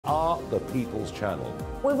are the People's Channel.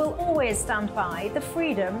 We will always stand by the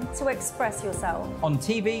freedom to express yourself. On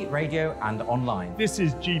TV, radio and online. This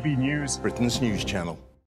is GB News, Britain's news channel.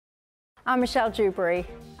 I'm Michelle Dewberry,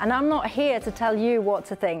 and I'm not here to tell you what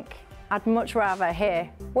to think. I'd much rather hear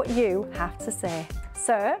what you have to say.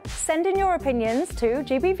 So, send in your opinions to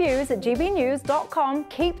gbviews@gbnews.com.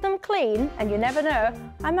 Keep them clean, and you never know,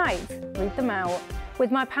 I might read them out. With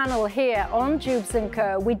my panel here on Jubes &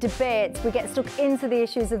 Co, we debate, we get stuck into the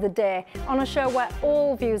issues of the day on a show where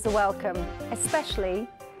all views are welcome, especially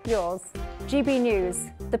yours. GB News,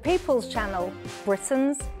 the People's Channel,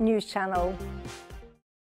 Britain's news channel.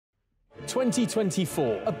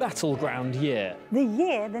 2024, a battleground year. The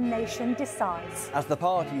year the nation decides. As the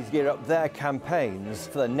parties gear up their campaigns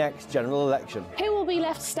for the next general election. Who will be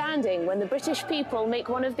left standing when the British people make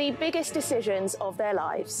one of the biggest decisions of their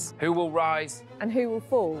lives? Who will rise? And who will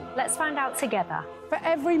fall? Let's find out together. For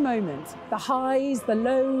every moment, the highs, the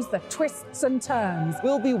lows, the twists and turns.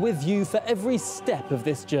 We'll be with you for every step of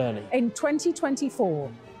this journey. In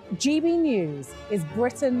 2024, GB News is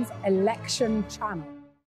Britain's election channel.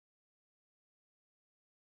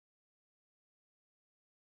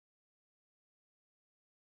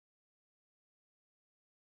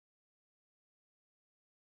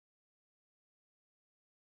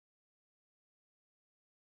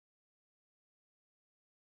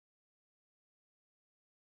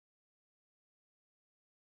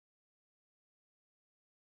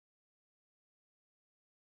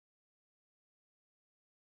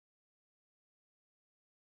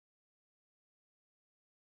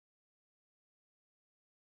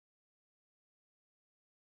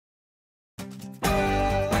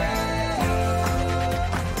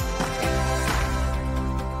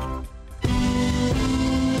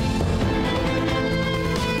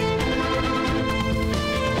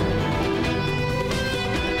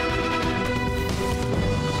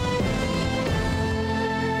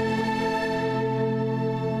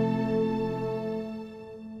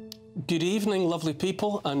 Good evening, lovely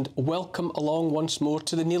people, and welcome along once more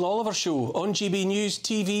to the Neil Oliver Show on GB News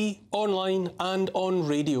TV, online and on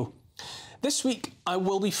radio. This week I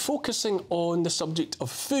will be focusing on the subject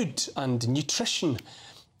of food and nutrition.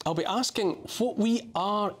 I'll be asking what we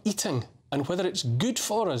are eating and whether it's good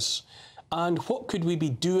for us, and what could we be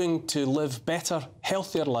doing to live better,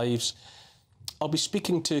 healthier lives. I'll be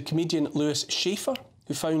speaking to comedian Lewis Schaefer,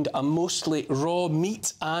 who found a mostly raw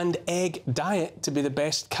meat and egg diet to be the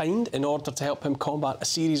best kind in order to help him combat a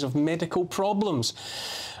series of medical problems.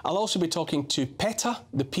 I'll also be talking to PETA,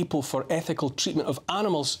 the People for Ethical Treatment of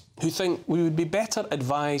Animals, who think we would be better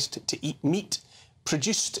advised to eat meat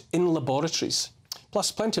produced in laboratories.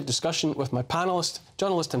 Plus plenty of discussion with my panellist,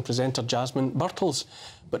 journalist and presenter Jasmine Birtles.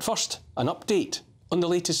 But first, an update on the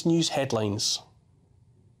latest news headlines.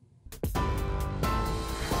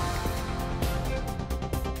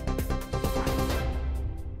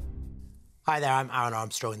 Hi there, I'm Aaron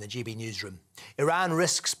Armstrong in the GB newsroom. Iran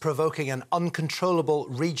risks provoking an uncontrollable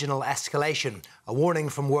regional escalation, a warning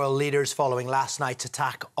from world leaders following last night's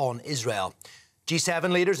attack on Israel.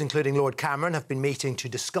 G7 leaders, including Lord Cameron, have been meeting to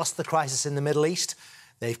discuss the crisis in the Middle East.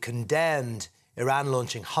 They've condemned Iran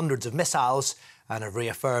launching hundreds of missiles and have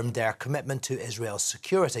reaffirmed their commitment to Israel's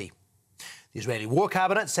security. The Israeli War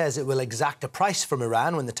Cabinet says it will exact a price from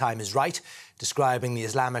Iran when the time is right, describing the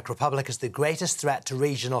Islamic Republic as the greatest threat to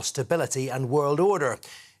regional stability and world order.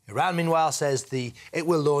 Iran, meanwhile, says it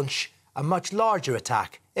will launch a much larger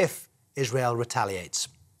attack if Israel retaliates.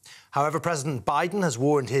 However, President Biden has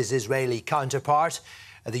warned his Israeli counterpart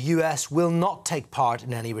the US will not take part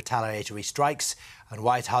in any retaliatory strikes, and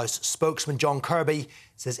White House spokesman John Kirby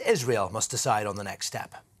says Israel must decide on the next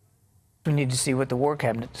step. We need to see what the War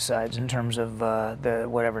Cabinet decides in terms of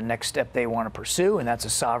whatever next step they want to pursue, and that's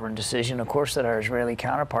a sovereign decision, of course, that our Israeli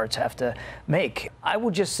counterparts have to make. I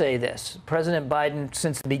will just say this. President Biden,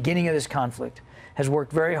 since the beginning of this conflict, has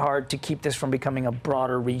worked very hard to keep this from becoming a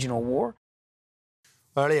broader regional war.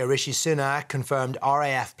 Earlier, Rishi Sunak confirmed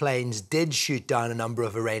RAF planes did shoot down a number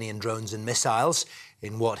of Iranian drones and missiles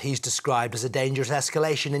in what he's described as a dangerous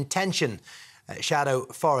escalation in tension. Shadow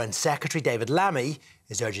Foreign Secretary David Lammy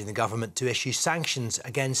is urging the government to issue sanctions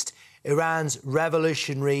against Iran's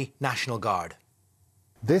Revolutionary National Guard.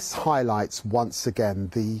 This highlights once again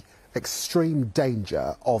the extreme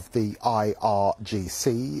danger of the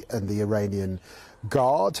IRGC and the Iranian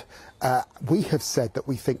Guard. We have said that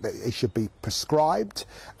we think that it should be prescribed,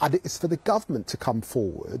 and it is for the government to come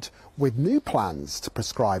forward with new plans to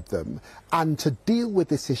prescribe them and to deal with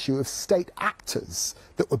this issue of state actors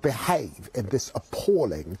that would behave in this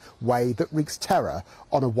appalling way that wreaks terror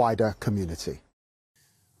on a wider community.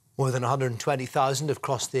 More than 120,000 have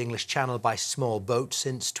crossed the English Channel by small boat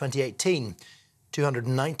since 2018.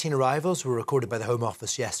 219 arrivals were recorded by the Home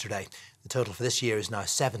Office yesterday. The total for this year is now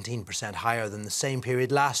 17% higher than the same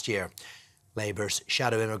period last year. Labour's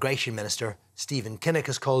Shadow Immigration Minister, Stephen Kinnock,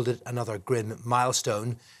 has called it another grim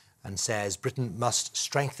milestone and says Britain must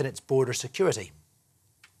strengthen its border security.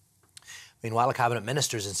 Meanwhile, Cabinet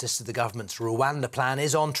ministers insisted the government's Rwanda plan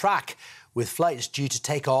is on track, with flights due to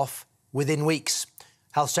take off within weeks.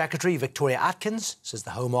 Health Secretary Victoria Atkins says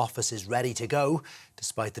the Home Office is ready to go,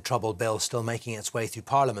 despite the troubled bill still making its way through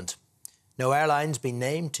Parliament. No airline's been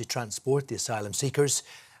named to transport the asylum seekers.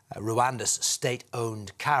 Rwanda's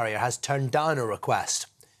state-owned carrier has turned down a request.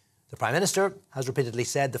 The Prime Minister has repeatedly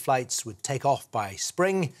said the flights would take off by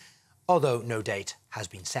spring, although no date has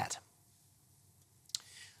been set.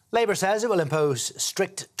 Labour says it will impose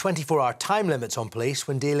strict 24-hour time limits on police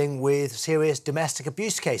when dealing with serious domestic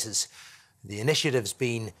abuse cases. The initiative's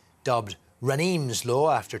been dubbed Raneem's Law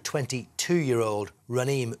after 22-year-old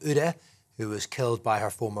Raneem Ude, who was killed by her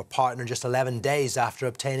former partner just 11 days after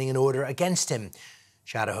obtaining an order against him.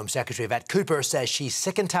 Shadow Home Secretary Yvette Cooper says she's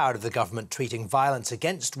sick and tired of the government treating violence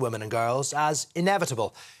against women and girls as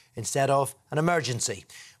inevitable instead of an emergency.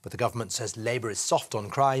 But the government says Labour is soft on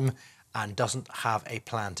crime and doesn't have a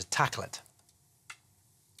plan to tackle it.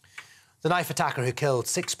 The knife attacker who killed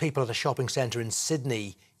 6 people at a shopping centre in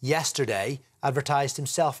Sydney yesterday advertised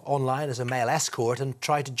himself online as a male escort and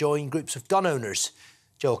tried to join groups of gun owners.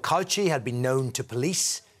 Joel Cauchi had been known to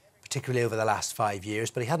police, particularly over the last 5 years,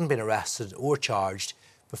 but he hadn't been arrested or charged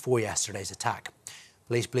before yesterday's attack.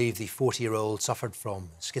 Police believe the 40-year-old suffered from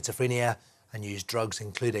schizophrenia and used drugs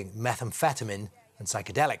including methamphetamine and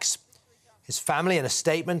psychedelics. His family, in a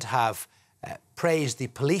statement, have praised the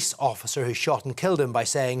police officer who shot and killed him by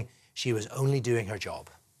saying she was only doing her job.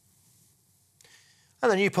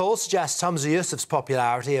 And the new poll suggests Humza Yousaf's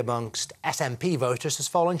popularity amongst SNP voters has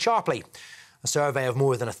fallen sharply. A survey of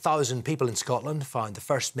more than 1,000 people in Scotland found the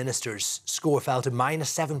First Minister's score fell to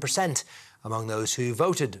 -7% among those who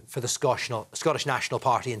voted for the Scottish National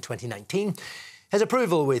Party in 2019. His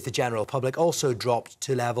approval with the general public also dropped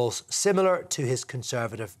to levels similar to his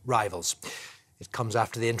Conservative rivals. It comes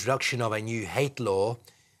after the introduction of a new hate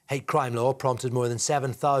crime law prompted more than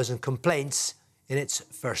 7,000 complaints in its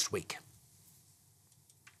first week.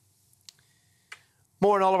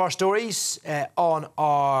 More on all of our stories on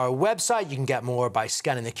our website. You can get more by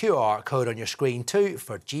scanning the QR code on your screen too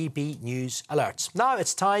for GB News alerts. Now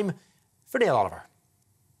it's time for Neil Oliver.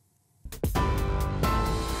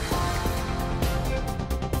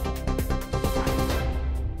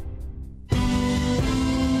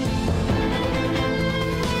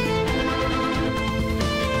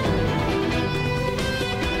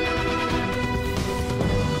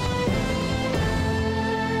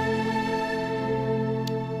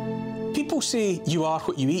 People say you are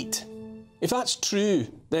what you eat. If that's true,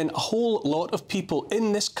 then a whole lot of people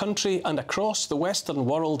in this country and across the Western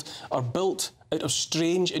world are built out of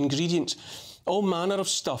strange ingredients. All manner of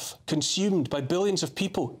stuff consumed by billions of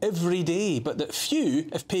people every day, but that few,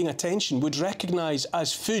 if paying attention, would recognise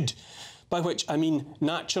as food, by which I mean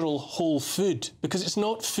natural whole food, because it's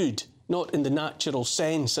not food, not in the natural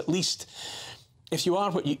sense at least. If you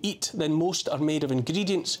are what you eat, then most are made of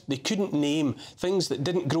ingredients they couldn't name, things that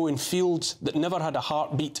didn't grow in fields, that never had a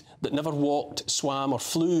heartbeat, that never walked, swam or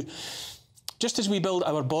flew. Just as we build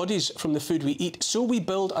our bodies from the food we eat, so we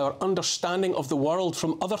build our understanding of the world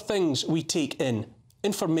from other things we take in.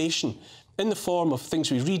 Information, in the form of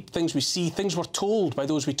things we read, things we see, things we're told by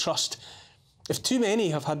those we trust. If too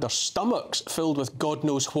many have had their stomachs filled with God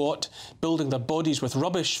knows what, building their bodies with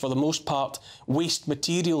rubbish for the most part, waste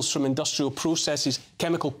materials from industrial processes,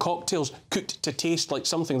 chemical cocktails cooked to taste like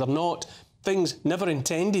something they're not, things never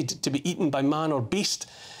intended to be eaten by man or beast,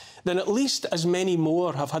 then at least as many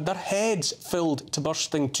more have had their heads filled to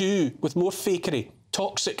bursting too, with more fakery,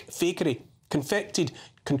 toxic fakery,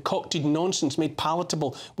 concocted nonsense made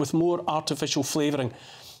palatable with more artificial flavouring.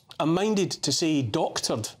 I'm minded to say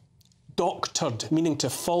doctored, meaning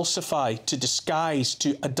to falsify, to disguise,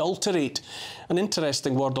 to adulterate. An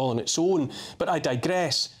interesting word all on its own, but I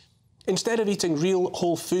digress. Instead of eating real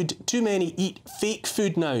whole food, too many eat fake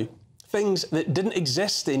food now. Things that didn't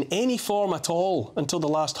exist in any form at all until the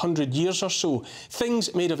last 100 years or so.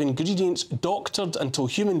 Things made of ingredients doctored until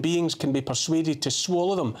human beings can be persuaded to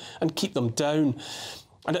swallow them and keep them down.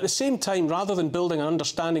 And at the same time, rather than building an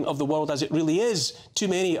understanding of the world as it really is, too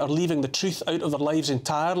many are leaving the truth out of their lives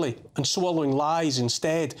entirely and swallowing lies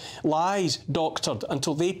instead. Lies doctored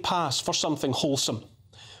until they pass for something wholesome.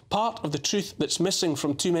 Part of the truth that's missing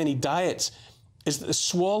from too many diets is that the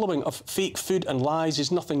swallowing of fake food and lies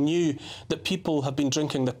is nothing new, that people have been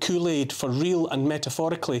drinking the Kool-Aid for real and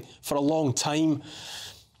metaphorically for a long time.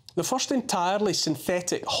 The first entirely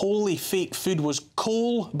synthetic, wholly fake food was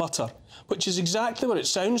coal butter, which is exactly what it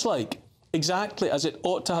sounds like, exactly as it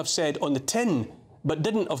ought to have said on the tin, but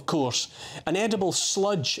didn't, of course. An edible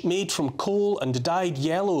sludge made from coal and dyed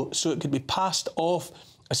yellow so it could be passed off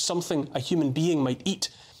as something a human being might eat.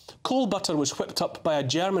 Coal butter was whipped up by a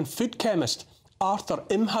German food chemist, Arthur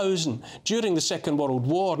Imhausen. During the Second World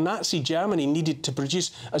War, Nazi Germany needed to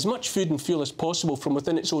produce as much food and fuel as possible from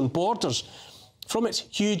within its own borders. From its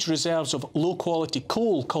huge reserves of low-quality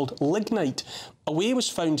coal called lignite, a way was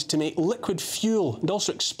found to make liquid fuel and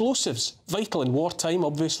also explosives, vital in wartime,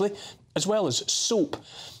 obviously, as well as soap.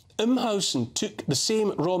 Imhausen took the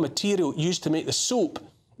same raw material used to make the soap,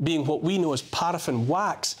 being what we know as paraffin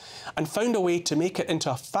wax, and found a way to make it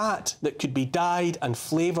into a fat that could be dyed and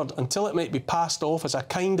flavoured until it might be passed off as a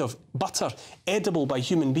kind of butter, edible by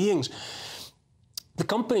human beings. The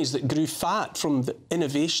companies that grew fat from the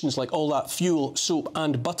innovations like all that fuel, soap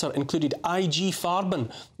and butter included IG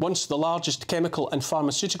Farben, once the largest chemical and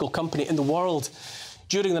pharmaceutical company in the world.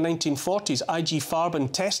 During the 1940s, IG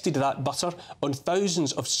Farben tested that butter on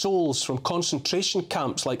thousands of souls from concentration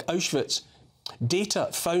camps like Auschwitz. Data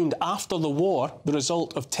found after the war, the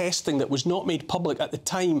result of testing that was not made public at the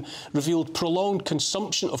time, revealed prolonged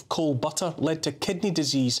consumption of coal butter led to kidney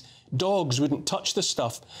disease. Dogs wouldn't touch the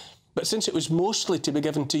stuff. But since it was mostly to be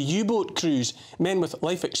given to U-boat crews, men with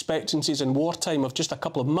life expectancies in wartime of just a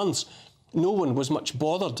couple of months, no one was much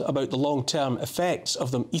bothered about the long-term effects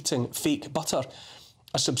of them eating fake butter.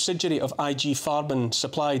 A subsidiary of IG Farben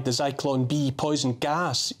supplied the Zyklon B poison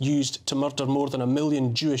gas used to murder more than 1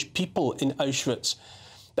 million Jewish people in Auschwitz.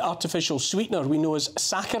 The artificial sweetener we know as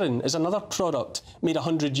saccharin is another product made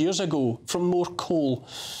 100 years ago from more coal.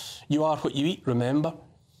 You are what you eat, remember?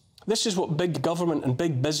 This is what big government and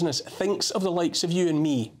big business thinks of the likes of you and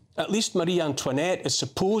me. At least Marie Antoinette is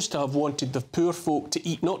supposed to have wanted the poor folk to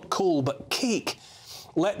eat not coal but cake.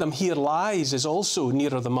 Let them hear lies is also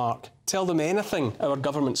nearer the mark. Tell them anything our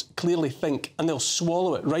governments clearly think and they'll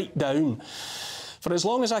swallow it right down. For as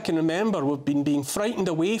long as I can remember, we've been being frightened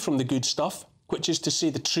away from the good stuff, which is to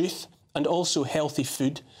say the truth and also healthy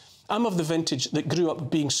food. I'm of the vintage that grew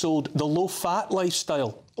up being sold the low-fat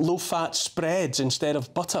lifestyle, low-fat spreads instead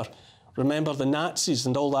of butter. Remember the Nazis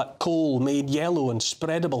and all that coal made yellow and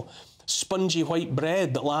spreadable, spongy white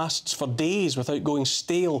bread that lasts for days without going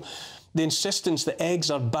stale, the insistence that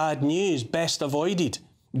eggs are bad news, best avoided.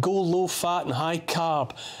 Go low-fat and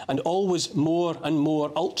high-carb, and always more and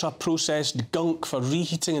more ultra-processed gunk for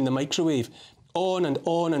reheating in the microwave. On and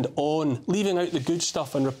on and on, leaving out the good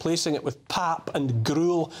stuff and replacing it with pap and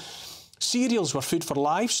gruel. Cereals were food for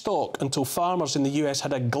livestock until farmers in the US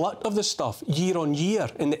had a glut of the stuff year on year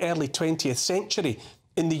in the early 20th century,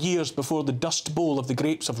 in the years before the Dust Bowl of the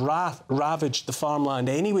Grapes of Wrath ravaged the farmland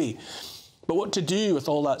anyway. But what to do with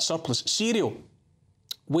all that surplus cereal?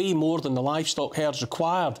 Way more than the livestock herds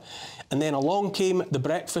required. And then along came the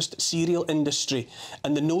breakfast cereal industry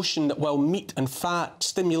and the notion that while meat and fat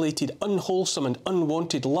stimulated unwholesome and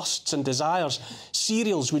unwanted lusts and desires,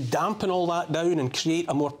 cereals would dampen all that down and create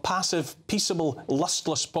a more passive, peaceable,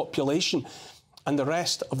 lustless population, and the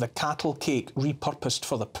rest of the cattle cake repurposed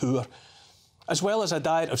for the poor. As well as a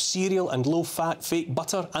diet of cereal and low-fat fake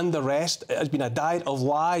butter and the rest, it has been a diet of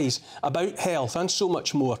lies about health and so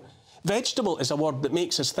much more. Vegetable is a word that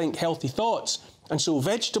makes us think healthy thoughts, and so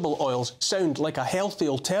vegetable oils sound like a healthy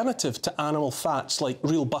alternative to animal fats like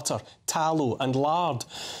real butter, tallow and lard.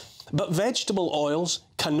 But vegetable oils,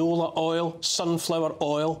 canola oil, sunflower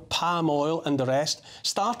oil, palm oil and the rest,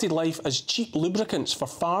 started life as cheap lubricants for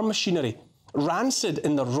farm machinery. Rancid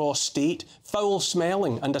in their raw state,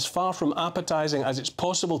 foul-smelling and as far from appetising as it's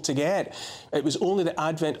possible to get, it was only the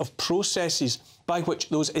advent of processes by which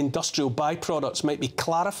those industrial byproducts might be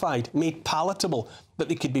clarified, made palatable, that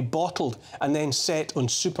they could be bottled and then set on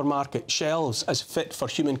supermarket shelves as fit for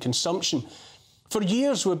human consumption. For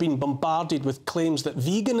years we've been bombarded with claims that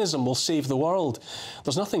veganism will save the world.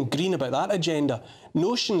 There's nothing green about that agenda.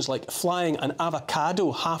 Notions like flying an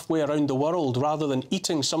avocado halfway around the world rather than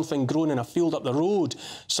eating something grown in a field up the road,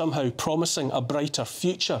 somehow promising a brighter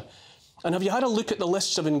future. And have you had a look at the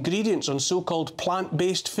lists of ingredients on so-called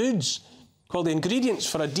plant-based foods? Well, the ingredients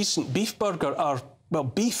for a decent beef burger are, well,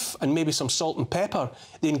 beef and maybe some salt and pepper.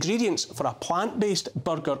 The ingredients for a plant-based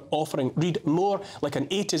burger offering read more like an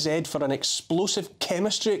A to Z for an explosive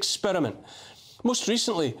chemistry experiment. Most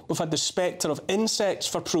recently, we've had the spectre of insects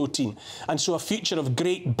for protein, and so a future of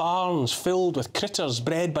great barns filled with critters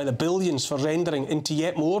bred by the billions for rendering into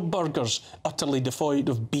yet more burgers utterly devoid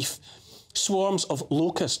of beef. Swarms of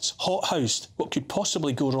locusts, hothoused, what could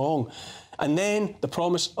possibly go wrong? And then the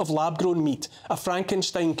promise of lab-grown meat, a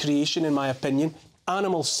Frankenstein creation in my opinion,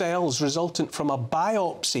 animal cells resultant from a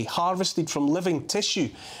biopsy harvested from living tissue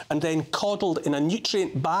and then coddled in a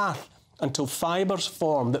nutrient bath until fibres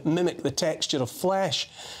form that mimic the texture of flesh.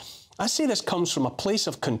 I say this comes from a place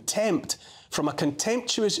of contempt, from a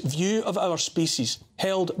contemptuous view of our species,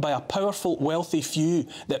 held by a powerful, wealthy few,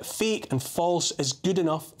 that fake and false is good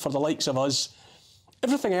enough for the likes of us.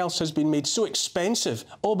 Everything else has been made so expensive,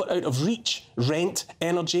 all but out of reach, rent,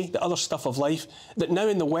 energy, the other stuff of life, that now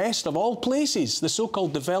in the West of all places, the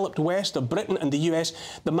so-called developed West of Britain and the US,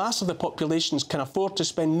 the mass of the populations can afford to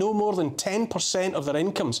spend no more than 10% of their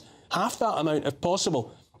incomes, half that amount if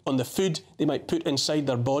possible, on the food they might put inside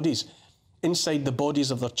their bodies, inside the bodies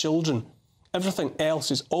of their children. Everything else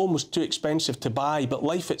is almost too expensive to buy, but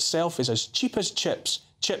life itself is as cheap as chips,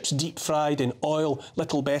 chips deep fried in oil,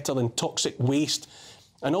 little better than toxic waste.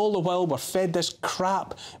 And all the while we're fed this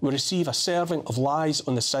crap, we receive a serving of lies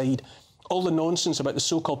on the side. All the nonsense about the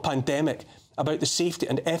so-called pandemic, about the safety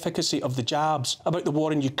and efficacy of the jabs, about the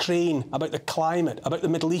war in Ukraine, about the climate, about the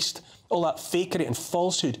Middle East, all that fakery and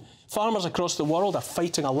falsehood. Farmers across the world are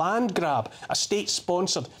fighting a land grab, a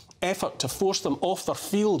state-sponsored effort to force them off their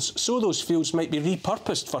fields so those fields might be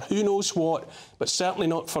repurposed for who knows what, but certainly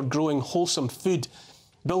not for growing wholesome food.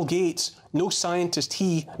 Bill Gates, no scientist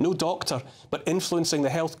he, no doctor, but influencing the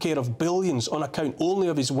healthcare of billions on account only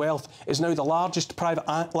of his wealth, is now the largest private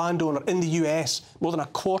landowner in the US, more than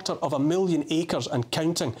 250,000 acres and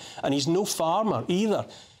counting, and he's no farmer either.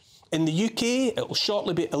 In the UK, it will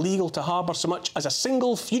shortly be illegal to harbour so much as a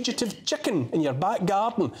single fugitive chicken in your back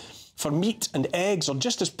garden for meat and eggs, or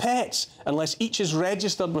just as pets, unless each is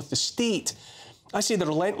registered with the state. I say the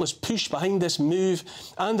relentless push behind this move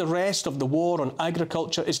and the rest of the war on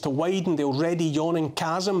agriculture is to widen the already yawning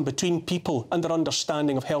chasm between people and their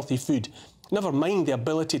understanding of healthy food. Never mind the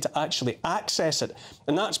ability to actually access it.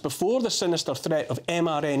 And that's before the sinister threat of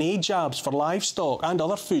mRNA jabs for livestock and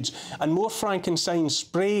other foods, and more Frankenstein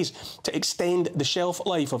sprays to extend the shelf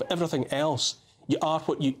life of everything else. You are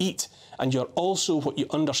what you eat, and you're also what you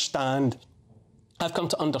understand. I've come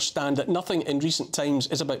to understand that nothing in recent times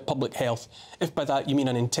is about public health, if by that you mean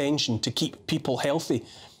an intention to keep people healthy.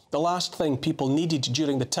 The last thing people needed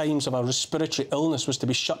during the times of a respiratory illness was to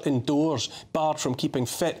be shut indoors, barred from keeping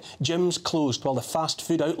fit, gyms closed while the fast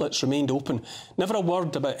food outlets remained open. Never a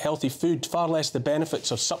word about healthy food, far less the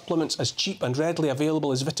benefits of supplements as cheap and readily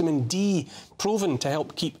available as vitamin D, proven to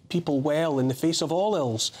help keep people well in the face of all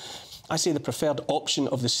ills. I say the preferred option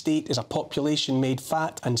of the state is a population made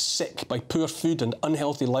fat and sick by poor food and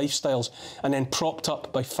unhealthy lifestyles, and then propped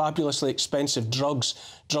up by fabulously expensive drugs,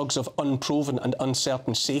 drugs of unproven and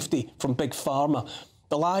uncertain safety from Big Pharma.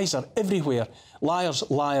 The lies are everywhere. Liars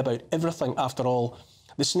lie about everything, after all.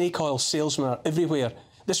 The snake oil salesmen are everywhere.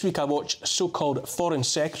 This week I watched so-called Foreign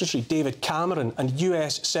Secretary David Cameron and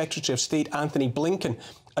US Secretary of State Anthony Blinken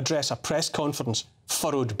address a press conference.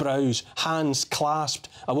 Furrowed brows, hands clasped.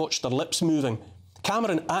 I watched their lips moving.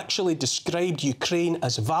 Cameron actually described Ukraine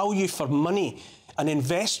as value for money, an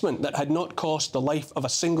investment that had not cost the life of a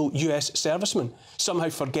single US serviceman, somehow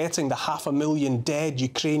forgetting the 500,000 dead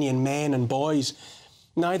Ukrainian men and boys.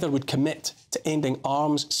 Neither would commit to ending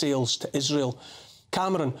arms sales to Israel.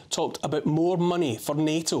 Cameron talked about more money for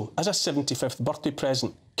NATO as a 75th birthday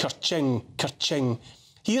present. Kerching, kerching.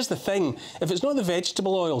 Here's the thing, if it's not the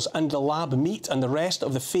vegetable oils and the lab meat and the rest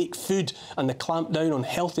of the fake food and the clamp down on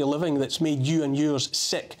healthy living that's made you and yours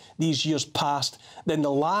sick these years past, then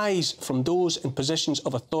the lies from those in positions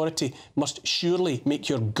of authority must surely make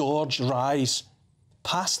your gorge rise.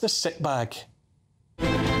 Pass the sick bag.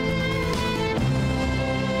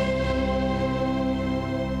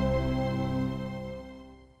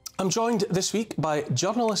 I'm joined this week by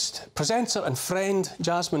journalist, presenter and friend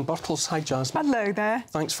Jasmine Birtles. Hi, Jasmine. Hello there.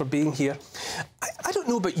 Thanks for being here. I don't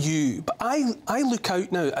know about you, but I look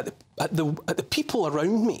out now at the people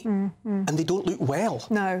around me and they don't look well.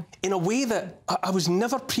 No. In a way that I was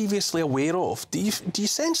never previously aware of. Do you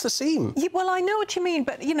sense the same? Yeah, well, I know what you mean,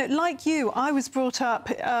 but, you know, like you, I was brought up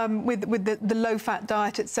with the low-fat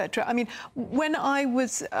diet, etc. I mean, when I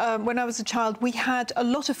was a child, we had a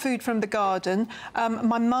lot of food from the garden.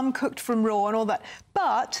 My mum cooked from raw and all that.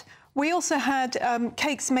 But we also had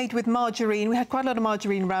cakes made with margarine. We had quite a lot of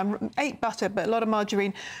margarine around. Ate butter, but a lot of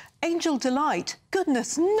margarine. Angel Delight,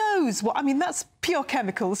 goodness knows what. I mean, that's pure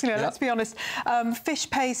chemicals, you know, let's be honest. Fish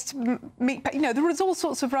paste, meat paste, you know, there was all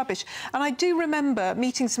sorts of rubbish. And I do remember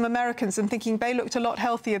meeting some Americans and thinking they looked a lot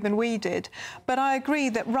healthier than we did. But I agree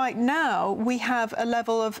that right now we have a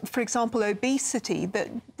level of, for example, obesity that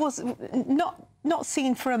was not not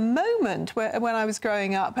seen for a moment when I was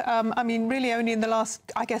growing up. I mean, really only in the last,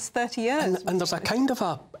 I guess, 30 years. And there's a kind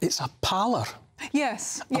of it's a pallor.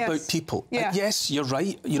 Yes. About people. Yeah. Yes, you're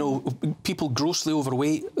right. You know, people grossly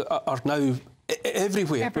overweight are now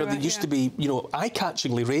everywhere where they used to be, you know,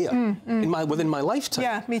 eye-catchingly rare within my lifetime.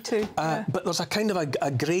 Yeah, me too. But there's a kind of a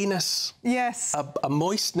greyness, yes, a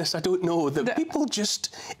moistness, I don't know, that people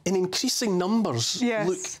just, in increasing numbers,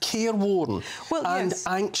 look careworn and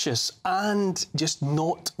anxious and just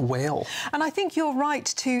not well. And I think you're right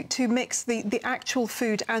to mix the actual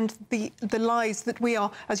food and the lies that we are,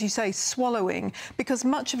 as you say, swallowing, because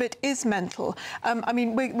much of it is mental. I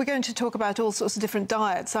mean, we're going to talk about all sorts of different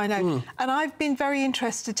diets, I know, and I've been very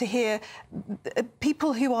interested to hear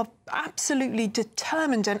people who are absolutely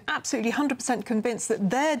determined and absolutely 100% convinced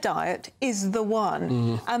that their diet is the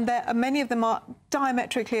one, and many of them are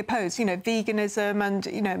diametrically opposed, you know, veganism and,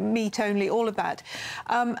 you know, meat only, all of that.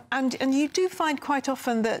 And you do find quite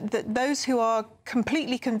often that those who are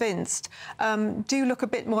completely convinced do look a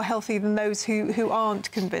bit more healthy than those who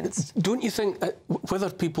aren't convinced. Don't you think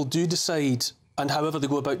whether people do decide, and however they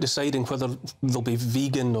go about deciding whether they'll be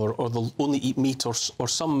vegan or they'll only eat meat or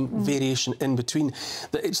some variation in between,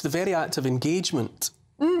 that it's the very act of engagement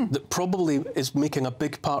that probably is making a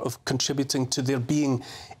big part of contributing to their being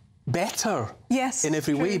better in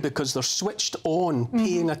every way, because they're switched on,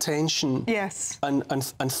 paying attention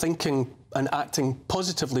and thinking and acting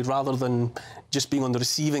positively rather than just being on the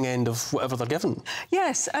receiving end of whatever they're given.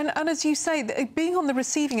 Yes, and as you say, being on the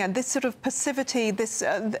receiving end, this sort of passivity, this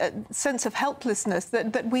sense of helplessness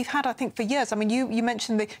that we've had, I think, for years. I mean, you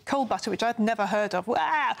mentioned the coal butter, which I'd never heard of,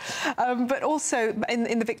 but also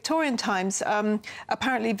in the Victorian times,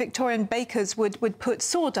 apparently Victorian bakers would put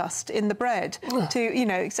sawdust in the bread to, you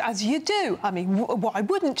know, as you do. I mean, why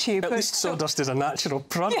wouldn't you? At least sawdust is a natural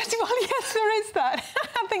product. Yes, well, yes, there is that.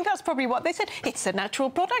 I think that's probably what they said. It's a natural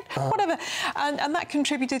product, whatever. And that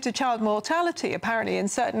contributed to child mortality, apparently, in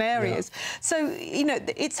certain areas. So, you know,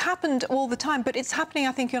 it's happened all the time, but it's happening,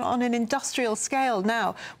 I think, on an industrial scale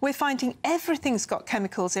now. We're finding everything's got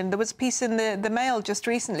chemicals in. There was a piece in the Mail just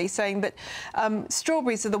recently saying that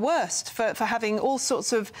strawberries are the worst for having all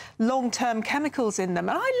sorts of long-term chemicals in them.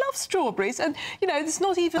 And I love strawberries, and, you know, it's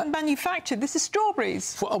not even manufactured. This is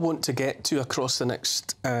strawberries. What I want to get to across the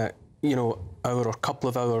next, you know, hour or couple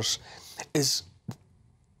of hours is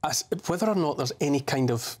whether or not there's any kind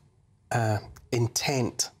of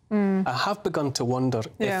intent. I have begun to wonder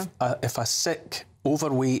if a sick,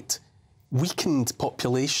 overweight, weakened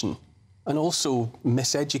population, and also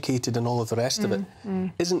miseducated and all of the rest of it,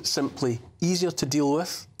 isn't simply easier to deal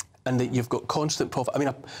with, and that you've got constant profit. I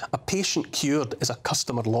mean, a patient cured is a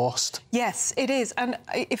customer lost. Yes, it is. And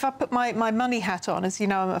if I put my money hat on, as you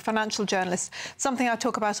know, I'm a financial journalist, something I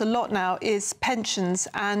talk about a lot now is pensions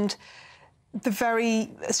and the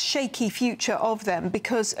very shaky future of them,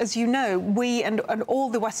 because, as you know, we and all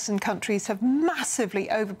the Western countries have massively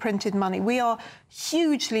overprinted money. We are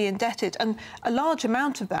hugely indebted, and a large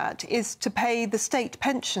amount of that is to pay the state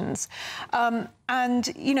pensions.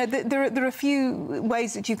 And, you know, there are a few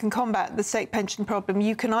ways that you can combat the state pension problem.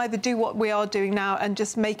 You can either do what we are doing now and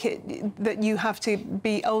just make it that you have to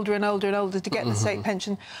be older and older and older to get the state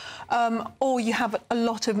pension, or you have a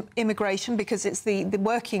lot of immigration, because it's the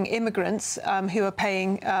working immigrants who are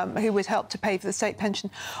paying, who would help to pay for the state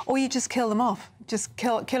pension, or you just kill them off, just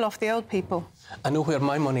kill off the old people. I know where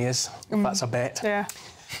my money is. That's a bet. Yeah.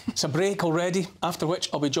 It's a break already, after which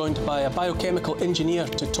I'll be joined by a biochemical engineer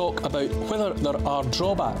to talk about whether there are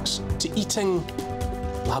drawbacks to eating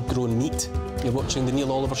lab-grown meat. You're watching The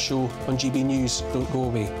Neil Oliver Show on GB News. Don't go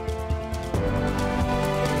away.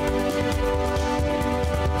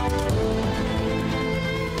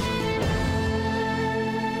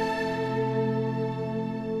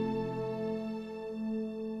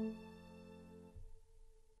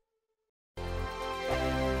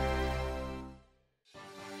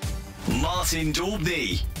 Martin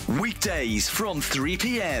Daubney, weekdays from 3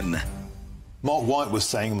 p.m. Mark White was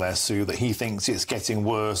saying there, Sue, that he thinks it's getting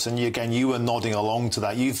worse, and you were nodding along to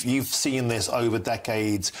that. You've seen this over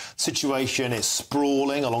decades. Situation, it's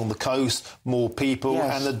sprawling along the coast, more people,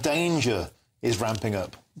 and the danger is ramping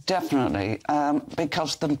up. Definitely,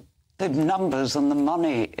 because the numbers and the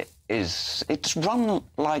money it's run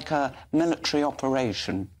like a military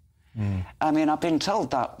operation. I mean, I've been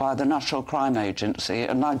told that by the National Crime Agency,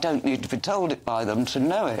 and I don't need to be told it by them to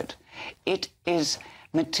know it. It is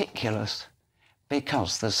meticulous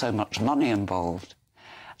because there's so much money involved.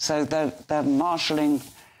 So they're marshalling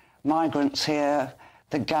migrants here,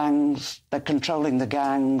 the gangs, they're controlling the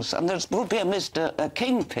gangs, and there will be a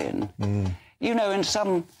kingpin. You know, in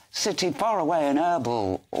some city far away in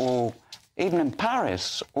Erbil or even in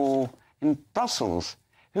Paris or in Brussels,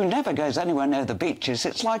 who never goes anywhere near the beaches.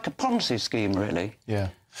 It's like a Ponzi scheme, really. Yeah.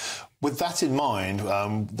 With that in mind,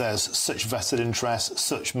 there's such vested interest,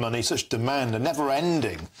 such money, such demand, a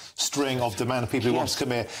never-ending string of demand of people who want to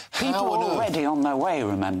come here. People are already on their way,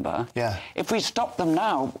 remember? Yeah. If we stop them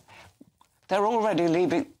now, they're already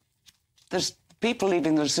leaving. There's people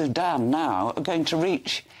leaving the Sudan now are going to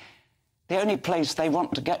reach the only place they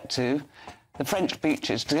want to get to, the French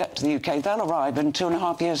beaches, to get to the UK. They'll arrive in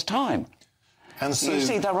 2.5 years' time. And so, you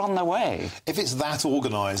see, they're on their way. If it's that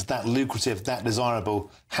organised, that lucrative, that desirable,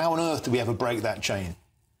 how on earth do we ever break that chain?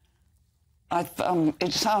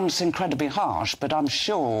 It sounds incredibly harsh, but I'm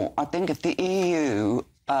sure, I think if the EU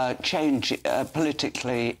change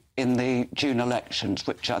politically in the June elections,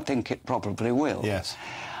 which I think it probably will, yes,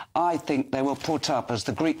 I think they will put up, as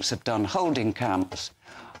the Greeks have done, holding camps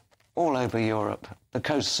all over Europe, the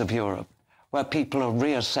coasts of Europe, where people are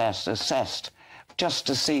assessed, just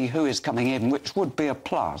to see who is coming in, which would be a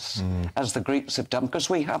plus, as the Greeks have done, because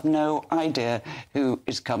we have no idea who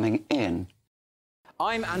is coming in.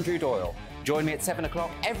 I'm Andrew Doyle. Join me at 7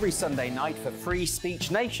 o'clock every Sunday night for Free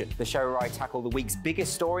Speech Nation, the show where I tackle the week's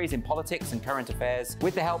biggest stories in politics and current affairs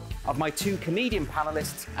with the help of my 2 comedian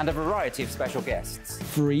panellists and a variety of special guests.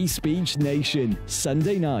 Free Speech Nation,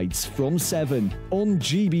 Sunday nights from 7 on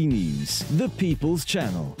GB News, the People's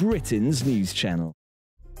Channel, Britain's news channel.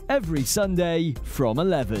 Every Sunday from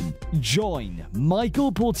 11, join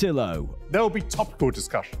Michael Portillo. There will be topical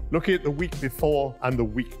discussion, looking at the week before and the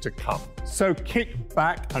week to come. So kick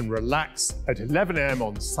back and relax at 11 a.m.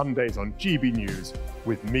 on Sundays on GB News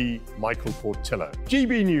with me, Michael Portillo.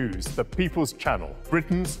 GB News, the People's Channel,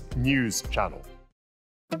 Britain's news channel.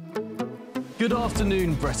 Good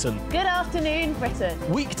afternoon, Britain. Good afternoon, Britain.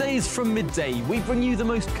 Weekdays from midday, we bring you the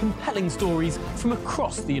most compelling stories from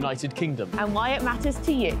across the United Kingdom. And why it matters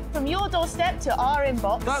to you. From your doorstep to our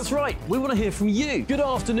inbox. That's right, we want to hear from you. Good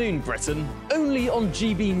afternoon, Britain. Only on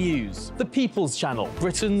GB News, the People's Channel,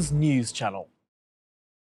 Britain's news channel.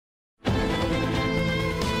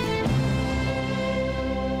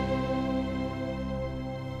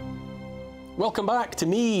 Welcome back to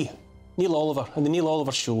me, Neil Oliver, and the Neil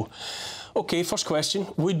Oliver Show. OK, first question.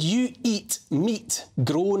 Would you eat meat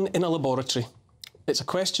grown in a laboratory? It's a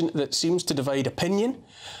question that seems to divide opinion.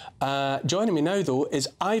 Joining me now, though, is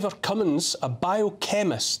Ivor Cummins, a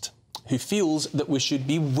biochemist who feels that we should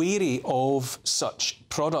be wary of such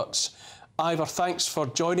products. Ivor, thanks for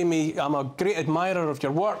joining me. I'm a great admirer of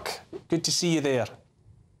your work. Good to see you there.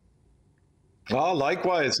 Oh,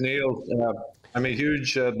 likewise, Neil. I'm a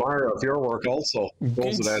huge admirer of your work also,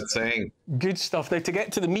 goes without saying. Good stuff. Now, to get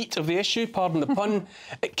to the meat of the issue, pardon the pun,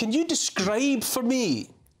 can you describe for me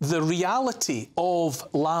the reality of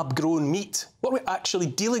lab-grown meat? What are we actually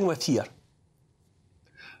dealing with here?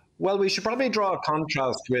 Well, we should probably draw a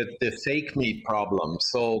contrast with the fake meat problem.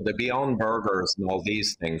 So the Beyond Burgers and all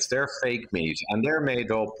these things, they're fake meat, and they're made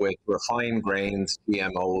up with refined grains,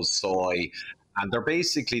 GMOs, soy, and they're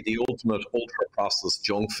basically the ultimate ultra-processed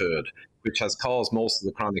junk food, which has caused most of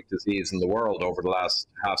the chronic disease in the world over the last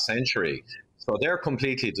half century. So they're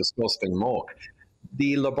completely disgusting muck.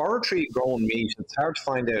 The laboratory-grown meat, it's hard to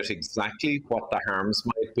find out exactly what the harms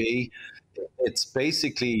might be. It's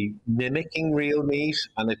basically mimicking real meat,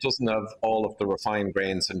 and it doesn't have all of the refined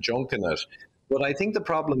grains and junk in it. But I think the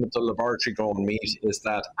problem with the laboratory-grown meat is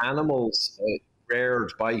that animals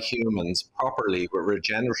reared by humans properly with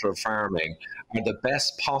regenerative farming are the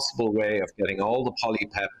best possible way of getting all the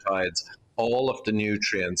polypeptides, all of the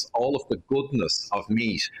nutrients, all of the goodness of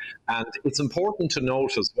meat. And it's important to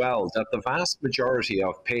note as well that the vast majority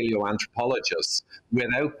of paleoanthropologists,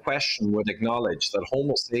 without question, would acknowledge that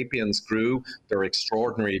Homo sapiens grew their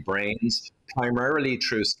extraordinary brains primarily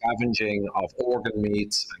through scavenging of organ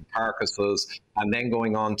meats and carcasses, and then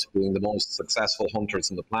going on to being the most successful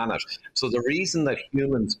hunters on the planet. So the reason that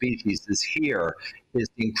human species is here is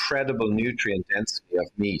the incredible nutrient density of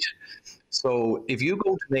meat. So if you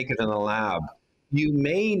go to make it in a lab, you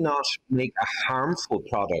may not make a harmful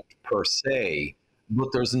product per se, but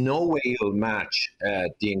there's no way you'll match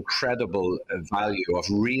the incredible value of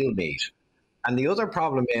real meat. And the other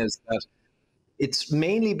problem is that it's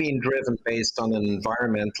mainly being driven based on an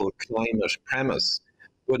environmental climate premise.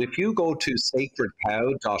 But if you go to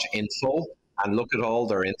sacredcow.info and look at all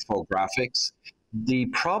their infographics, the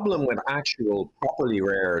problem with actual properly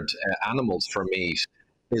reared animals for meat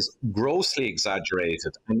is grossly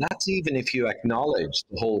exaggerated. And that's even if you acknowledge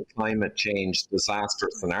the whole climate change disaster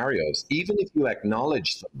scenarios. Even if you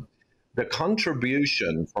acknowledge them, the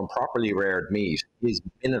contribution from properly reared meat is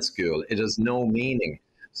minuscule. It has no meaning.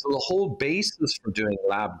 So the whole basis for doing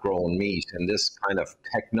lab-grown meat and this kind of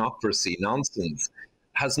technocracy nonsense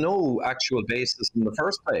has no actual basis in the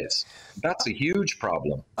first place. That's a huge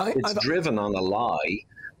problem. It's driven on a lie,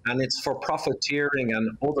 and it's for profiteering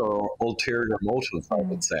and other ulterior motives, I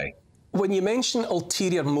would say. When you mention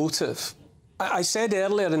ulterior motive, I said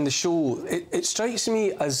earlier in the show, it strikes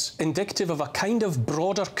me as indicative of a kind of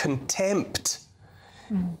broader contempt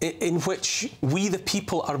in which we, the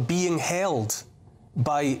people, are being held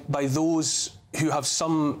by those who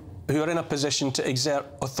are in a position to exert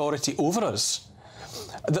authority over us.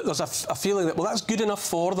 There's a feeling that, well, that's good enough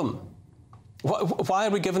for them. Why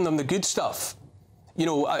are we giving them the good stuff? You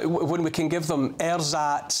know, when we can give them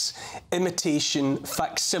ersatz, imitation,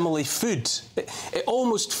 facsimile food. It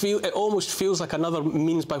almost feels like another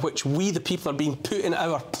means by which we, the people, are being put in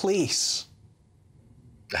our place.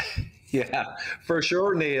 Yeah, for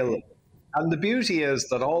sure, Neil. And the beauty is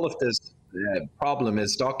that all of this problem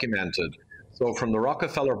is documented. So from the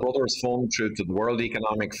Rockefeller Brothers Fund through to the World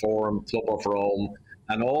Economic Forum, Club of Rome,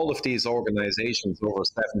 and all of these organizations over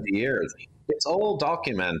 70 years, it's all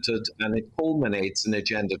documented, and it culminates in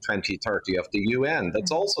Agenda 2030 of the UN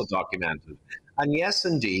that's also documented. And yes,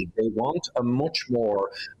 indeed, they want a much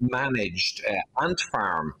more managed ant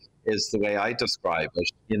farm, is the way I describe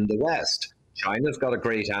it, in the West. China's got a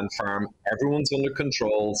great ant farm. Everyone's under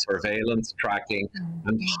control, surveillance, tracking,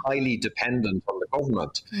 and highly dependent on the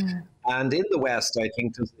government. And in the West, I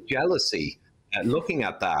think there's a jealousy looking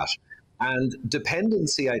at that. And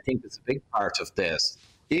dependency, I think, is a big part of this.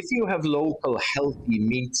 If you have local healthy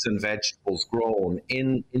meats and vegetables grown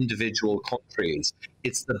in individual countries,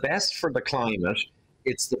 it's the best for the climate,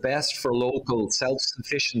 it's the best for local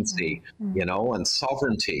self-sufficiency, you know, and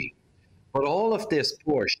sovereignty. But all of this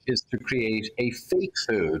push is to create a fake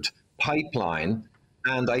food pipeline.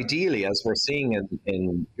 And ideally, as we're seeing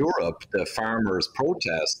in Europe, the farmers'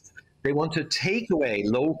 protests, they want to take away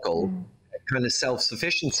local kind of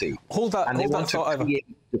self-sufficiency. And they want to create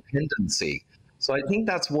dependency. So I think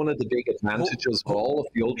that's one of the big advantages for all of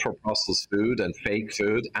the ultra-processed food and fake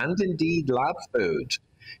food, and indeed lab food.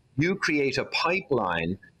 You create a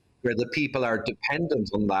pipeline where the people are dependent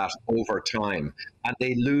on that over time, and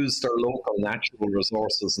they lose their local natural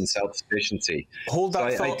resources and self-sufficiency. Hold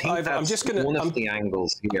that thought. I think that's one of the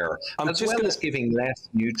angles here, as well as giving less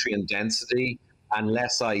nutrient density and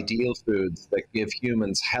less ideal foods that give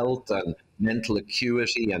humans health and mental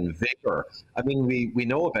acuity and vigor. I mean, we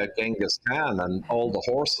know about Genghis Khan and all the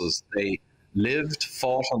horses. They lived,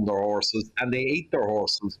 fought on their horses, and they ate their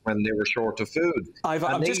horses when they were short of food.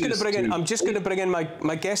 I'm just going to bring in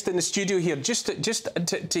my guest in the studio here, just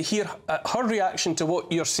to hear her reaction to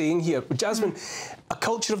what you're saying here. Jasmine, a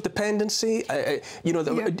culture of dependency.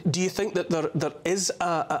 Do you think that there is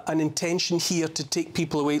an intention here to take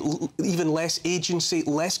people away, even less agency,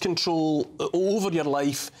 less control over your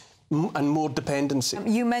life, and more dependency?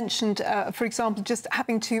 You mentioned, for example, just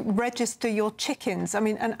having to register your chickens. I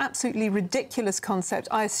mean, an absolutely ridiculous concept.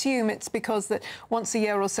 I assume it's because that once a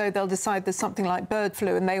year or so they'll decide there's something like bird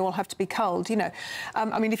flu and they all have to be culled, you know.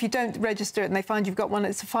 I mean, if you don't register it and they find you've got one,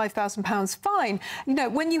 it's a £5,000 fine. You know,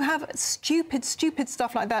 when you have stupid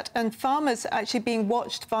stuff like that, and farmers actually being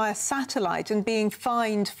watched via satellite and being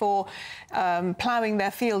fined for ploughing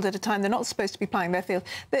their field at a time they're not supposed to be ploughing their field,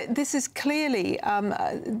 this is clearly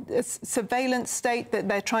a surveillance state that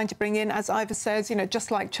they're trying to bring in, as Ivor says, you know,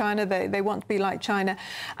 just like China, they want to be like China,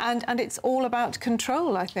 and it's all about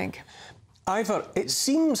control, I think. Ivor, it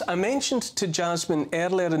seems, I mentioned to Jasmine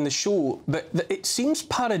earlier in the show, that it seems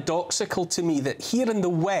paradoxical to me that here in the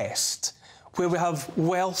West, where we have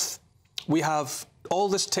wealth, we have all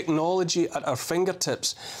this technology at our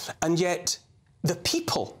fingertips, and yet the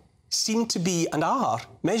people seem to be, and are,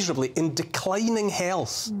 measurably in declining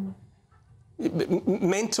health.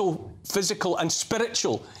 Mental, physical and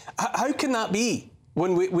spiritual. How can that be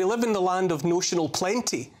when we live in the land of notional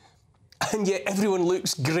plenty and yet everyone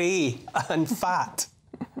looks grey and fat?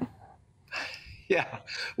 Yeah,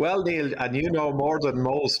 well, Neil, and you know more than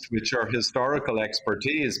most with your historical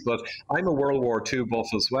expertise, but I'm a World War II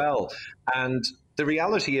buff as well. And the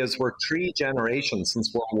reality is we're 3 generations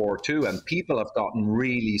since World War II, and people have gotten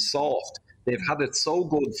really soft. They've had it so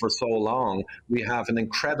good for so long. We have an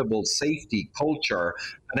incredible safety culture,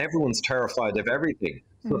 and everyone's terrified of everything.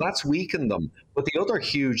 So that's weakened them. But the other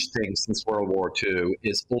huge thing since World War II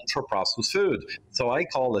is ultra-processed food. So I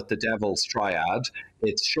call it the devil's triad.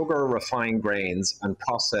 It's sugar, refined grains, and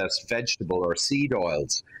processed vegetable or seed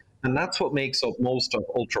oils. And that's what makes up most of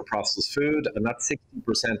ultra-processed food, and that's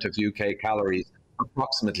 60% of UK calories,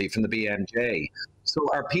 approximately, from the BMJ. So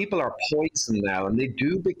our people are poisoned now, and they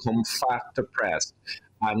do become fat depressed.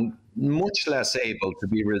 and much less able to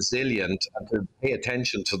be resilient and to pay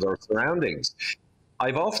attention to their surroundings.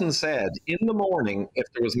 I've often said, in the morning, if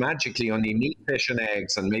there was magically only meat, fish and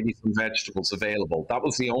eggs and maybe some vegetables available, that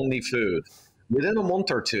was the only food. Within a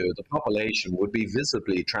month or two, the population would be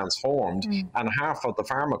visibly transformed and half of the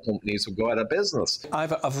pharma companies would go out of business.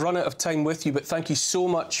 I've run out of time with you, but thank you so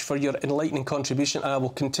much for your enlightening contribution. I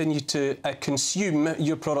will continue to consume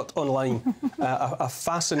your product online. A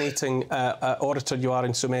fascinating orator you are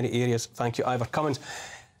in so many areas. Thank you, Ivor Cummins.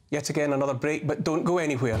 Yet again, another break, but don't go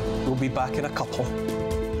anywhere. We'll be back in a couple.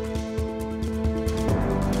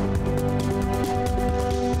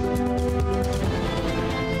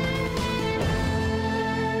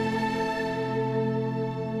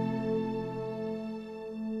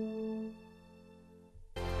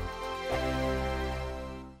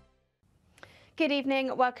 Good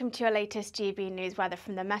evening, welcome to your latest GB News weather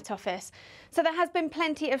from the Met Office. So there has been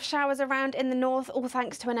plenty of showers around in the north, all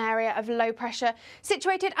thanks to an area of low pressure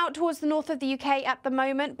situated out towards the north of the UK at the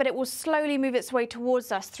moment, but it will slowly move its way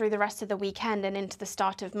towards us through the rest of the weekend and into the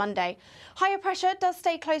start of Monday. Higher pressure does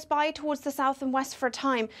stay close by towards the south and west for a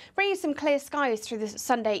time, bringing some clear skies through this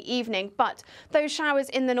Sunday evening, but those showers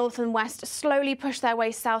in the north and west slowly push their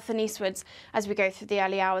way south and eastwards as we go through the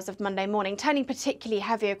early hours of Monday morning, turning particularly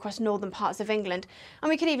heavy across northern parts of England. And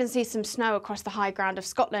we could even see some snow across the high ground of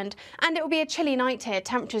Scotland. And it will be a chilly night here,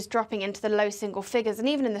 temperatures dropping into the low single figures, and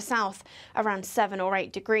even in the south, around 7 or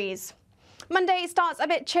 8 degrees. Monday starts a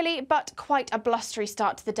bit chilly, but quite a blustery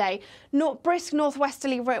start to the day. Brisk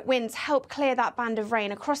northwesterly winds help clear that band of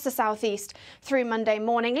rain across the southeast through Monday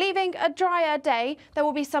morning, leaving a drier day. There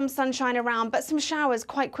will be some sunshine around, but some showers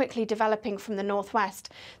quite quickly developing from the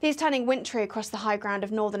northwest. These turning wintry across the high ground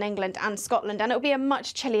of northern England and Scotland, and it will be a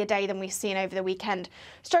much chillier day than we've seen over the weekend.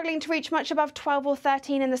 Struggling to reach much above 12 or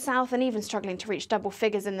 13 in the south, and even struggling to reach double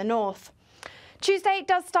figures in the north. Tuesday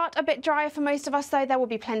does start a bit drier for most of us, though. There will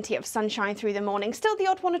be plenty of sunshine through the morning. Still the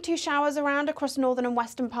odd 1 or 2 showers around across northern and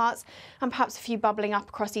western parts, and perhaps a few bubbling up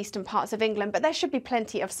across eastern parts of England, but there should be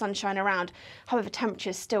plenty of sunshine around. However,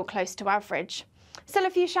 temperatures still close to average. Still a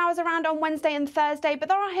few showers around on Wednesday and Thursday, but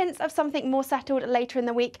there are hints of something more settled later in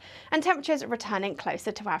the week, and temperatures returning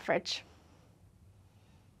closer to average.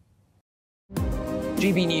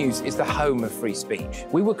 GB News is the home of free speech.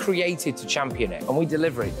 We were created to champion it, and we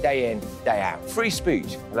deliver it day in, day out. Free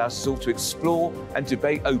speech allows us all to explore and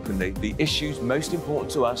debate openly the issues most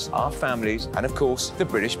important to us, our families, and of course, the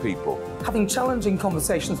British people. Having challenging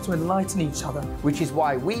conversations to enlighten each other. Which is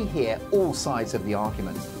why we hear all sides of the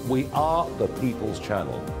argument. We are the People's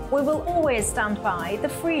Channel. We will always stand by the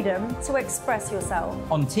freedom to express yourself.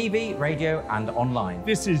 On TV, radio and online.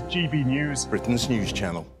 This is GB News, Britain's news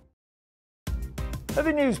channel. Are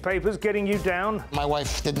the newspapers getting you down? My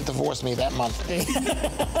wife didn't divorce me that month.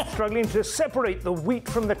 Struggling to separate the wheat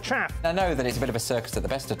from the chaff? I know that it's a bit of a circus at the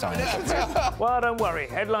best of times. Well, don't worry,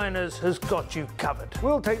 Headliners has got you covered.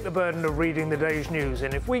 We'll take the burden of reading the day's news,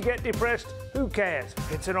 and if we get depressed, who cares?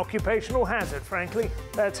 It's an occupational hazard, frankly.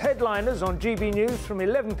 That's Headliners on GB News from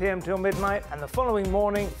 11 p.m. till midnight, and the following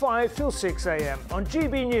morning, 5 till 6 a.m. on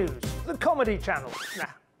GB News, the comedy channel. Nah,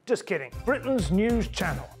 just kidding. Britain's news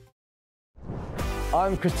channel.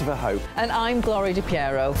 I'm Christopher Hope. And I'm Gloria Di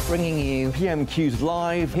Piero, bringing you PMQ's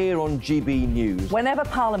live here on GB News. Whenever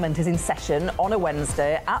Parliament is in session on a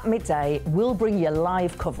Wednesday at midday, we'll bring you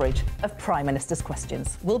live coverage of Prime Minister's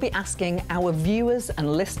questions. We'll be asking our viewers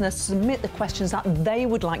and listeners to submit the questions that they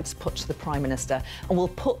would like to put to the Prime Minister, and we'll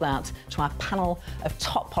put that to our panel of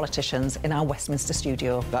top politicians in our Westminster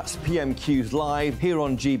studio. That's PMQ's live here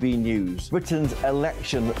on GB News, Britain's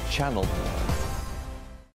election channel.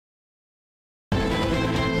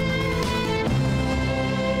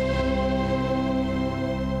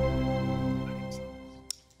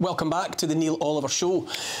 Welcome back to the Neil Oliver Show.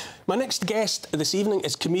 My next guest this evening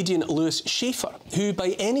is comedian Lewis Schaefer, who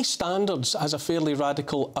by any standards has a fairly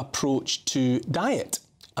radical approach to diet.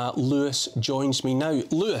 Lewis joins me now.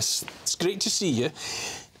 Lewis, it's great to see you.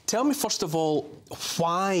 Tell me first of all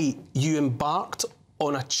why you embarked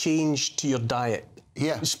on a change to your diet.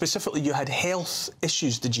 Yeah. Specifically, you had health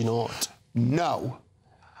issues, did you not? No.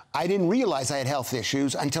 I didn't realize I had health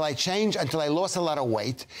issues until I changed, until I lost a lot of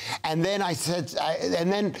weight, and then I said,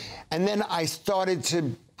 and then I started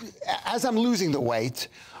to, as I'm losing the weight,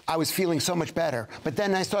 I was feeling so much better. But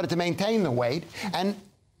then I started to maintain the weight, and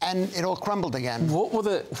it all crumbled again. What were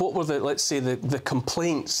the let's say the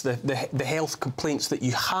complaints, the health complaints that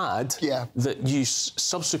you had? Yeah. That you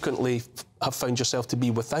subsequently have found yourself to be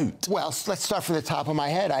without? Well, let's start from the top of my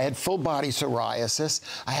head. I had full-body psoriasis.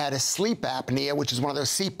 I had a sleep apnea, which is one of those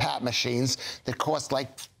CPAP machines that cost like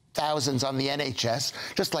thousands on the NHS,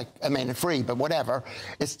 just like, I mean, free, but whatever.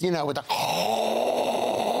 It's, you know, with the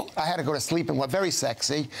I had to go to sleep and what, very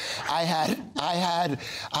sexy. I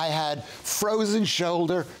had frozen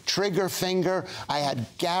shoulder, trigger finger, I had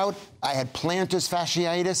gout, I had plantar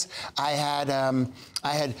fasciitis, I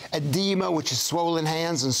had edema, which is swollen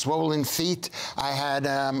hands and swollen feet. I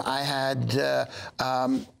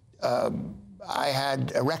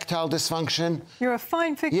had erectile dysfunction. You're a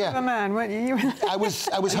fine figure of a man, weren't you? I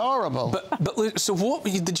was horrible. But so what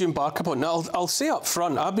did you embark upon? Now, I'll say up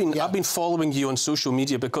front, I've been following you on social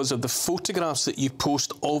media because of the photographs that you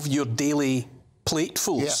post of your daily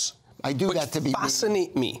platefuls. Yeah. I do that to be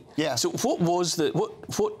fascinate me. Yeah. So what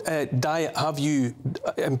diet have you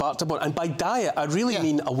embarked upon? And by diet, I really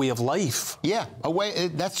mean a way of life. Yeah,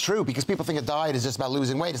 that's true, because people think a diet is just about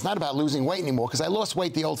losing weight. It's not about losing weight anymore, because I lost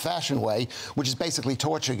weight the old-fashioned way, which is basically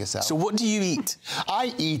torturing yourself. So what do you eat?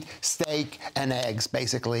 I eat steak and eggs,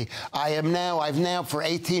 basically. I've now, for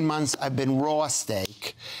 18 months, I've been raw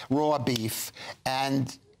steak, raw beef,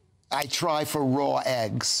 and I try for raw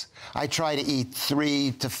eggs. I try to eat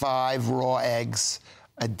 3 to 5 raw eggs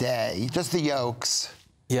a day, just the yolks.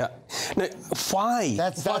 Yeah. Now, why?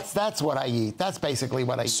 That's what I eat. That's basically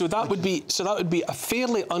what I eat. So that would be a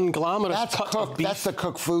fairly unglamorous cut of beef. That's the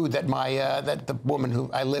cooked food that that the woman who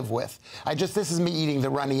I live with. This is me eating the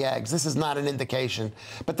runny eggs. This is not an indication,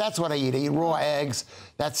 but that's what I eat. I eat raw eggs.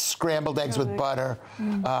 That's scrambled eggs with butter.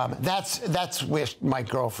 That's where my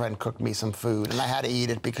girlfriend cooked me some food, and I had to eat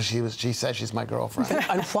it because she says she's my girlfriend.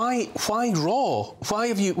 And why raw? Why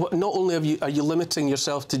have you? Not only are you limiting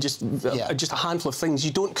yourself to just a handful of things,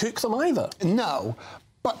 you don't cook them either. No,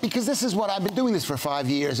 but because this is what I've been doing this for 5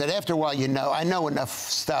 years, and after a while, I know enough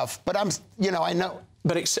stuff. But I know.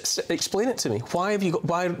 But explain it to me. Why have you got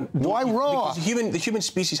why raw? Because the human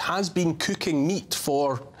species has been cooking meat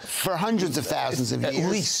for hundreds of thousands of years.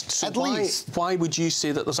 At least. So at least. Why would you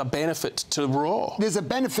say that there's a benefit to raw? There's a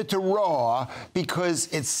benefit to raw because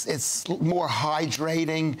it's more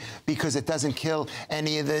hydrating, because it doesn't kill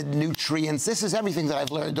any of the nutrients. This is everything that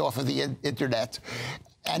I've learned off of the internet.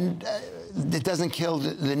 And it doesn't kill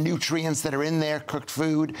the nutrients that are in there, cooked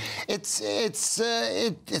food. It's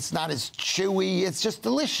not as chewy. It's just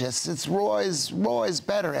delicious. Raw is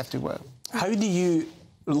better after a while. How do you,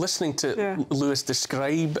 listening to Lewis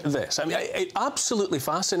describe this, I mean, it absolutely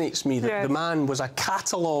fascinates me that the man was a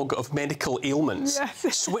catalogue of medical ailments,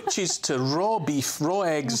 switches to raw beef, raw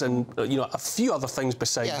eggs, and a few other things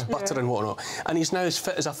besides butter and whatnot, and he's now as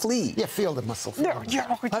fit as a flea. Yeah, field muscle. Very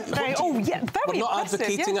We're not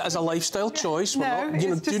advocating it as a lifestyle choice. We're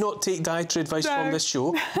not, do not take dietary advice from this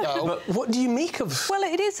show. No. But what do you make of? Well,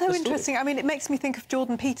 it is so interesting. I mean, it makes me think of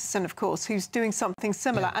Jordan Peterson, of course, who's doing something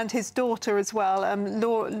similar, and his daughter as well,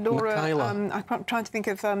 Laura. I'm trying to think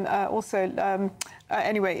of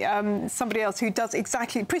somebody else who does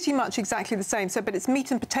pretty much exactly the same. So, but it's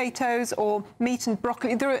meat and potatoes or meat and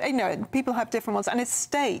broccoli. There are, people have different ones, and it's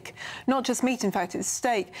steak, not just meat. In fact, it's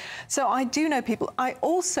steak. So I do know people. I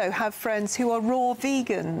also have friends who are raw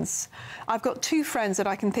vegans. I've got 2 friends that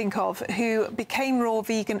I can think of who became raw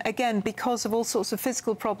vegan again because of all sorts of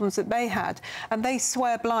physical problems that they had, and they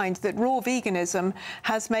swear blind that raw veganism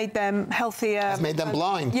has made them healthier. Has made them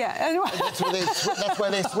blind. Yeah, that's why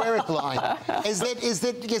they swear it blind.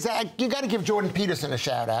 You got to give Jordan Peterson a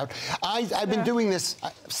shout out. I've been doing this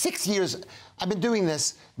 6 years. I've been doing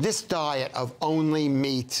this diet of only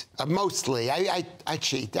meat, mostly. I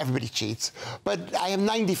cheat. Everybody cheats, but I have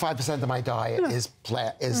 95% of my diet is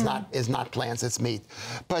not plants. It's meat.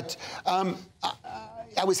 But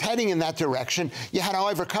I was heading in that direction. You had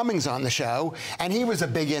Ivor Cummings on the show, and he was a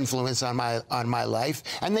big influence on my life.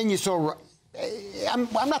 And then you saw. I'm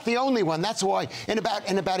not the only one. That's why in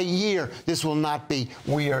about a year this will not be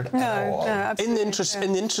weird at all. No, in the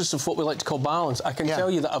interest of what we like to call balance, I can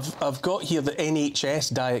tell you that I've got here the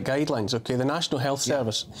NHS diet guidelines, okay, the National Health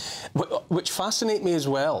Service, which fascinate me as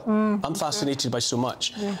well. I'm fascinated by so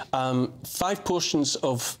much. 5 portions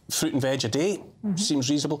of fruit and veg a day seems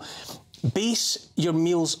reasonable. Base your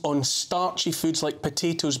meals on starchy foods like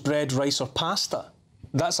potatoes, bread, rice, or pasta.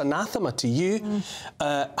 That's anathema to you.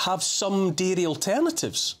 Have some dairy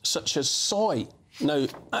alternatives, such as soy. Now,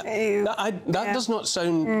 that does not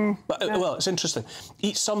sound... well, it's interesting.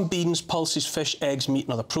 Eat some beans, pulses, fish, eggs, meat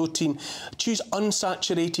and other protein. Choose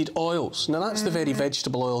unsaturated oils. Now, that's the very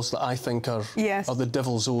vegetable oils that I think are the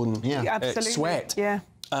devil's own sweat. Yeah.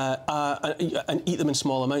 and eat them in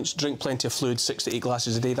small amounts. Drink plenty of fluid, 6 to 8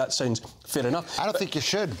 glasses a day. That sounds fair enough. I don't think you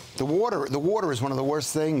should. The water is one of the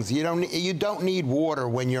worst things. You don't need water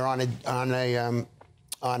when you're on a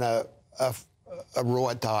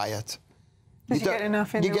raw diet. Did you get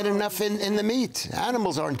enough in? You get enough in the meat.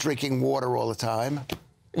 Animals aren't drinking water all the time.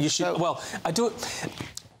 You should. Well, I don't.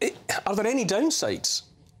 Are there any downsides?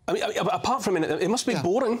 I mean, apart from it must be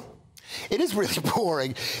boring. It is really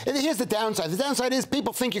boring. And here's the downside. The downside is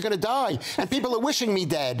people think you're going to die, and people are wishing me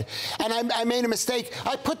dead. And I made a mistake.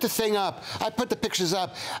 I put the thing up. I put the pictures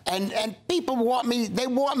up, and people want me. They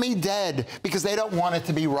want me dead because they don't want it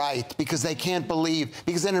to be right, because they can't believe,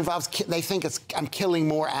 because it involves. They think I'm killing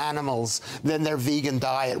more animals than their vegan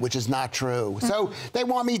diet, which is not true. So they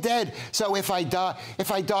want me dead. So if I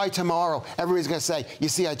die tomorrow, everybody's going to say, "You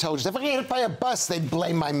see, I told you." If I get hit by a bus, they'd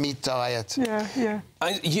blame my meat diet. Yeah.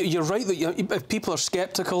 You're right that if people are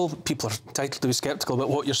sceptical, people are entitled to be sceptical about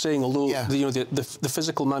what you're saying, although the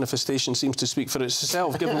physical manifestation seems to speak for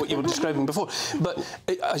itself, given what you were describing before. But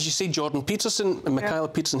as you say, Jordan Peterson and Michaela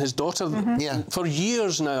Peterson, his daughter, for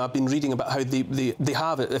years now I've been reading about how they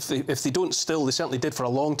have it. If they don't still, they certainly did for a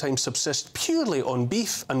long time, subsist purely on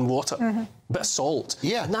beef and water, a bit of salt.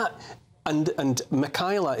 Yeah. And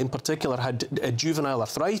Michaela, in particular, had juvenile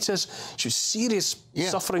arthritis. She was serious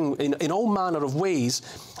suffering in all manner of ways.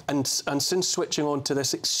 And since switching on to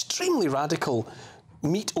this extremely radical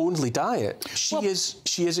meat-only diet, she is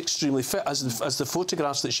extremely fit, as the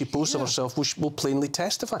photographs that she posts of herself will plainly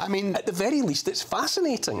testify. I mean, at the very least, it's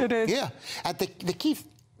fascinating. It is. Yeah. The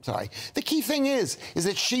key thing is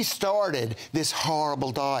that she started this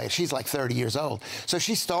horrible diet. She's like 30 years old. So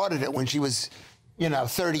she started it when she was,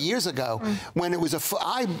 30 years ago, when it was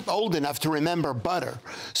I'm old enough to remember butter.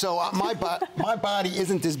 So my body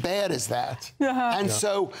isn't as bad as that.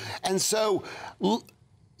 So,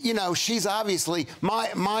 she's obviously,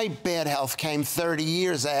 my bad health came 30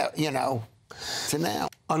 years out, to now.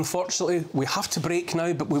 Unfortunately, we have to break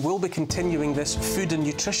now, but we will be continuing this food and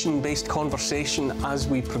nutrition-based conversation as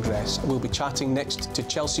we progress. We'll be chatting next to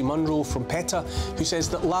Chelsea Munro from PETA, who says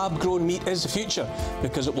that lab-grown meat is the future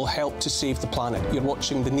because it will help to save the planet. You're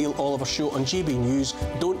watching The Neil Oliver Show on GB News.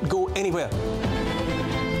 Don't go anywhere.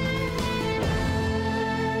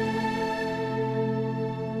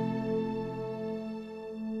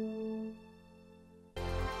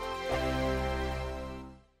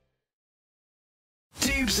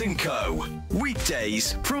 & Co.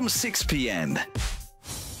 Weekdays from 6 p.m.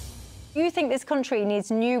 You think this country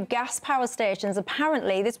needs new gas power stations?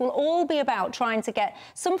 Apparently, this will all be about trying to get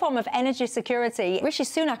some form of energy security. Rishi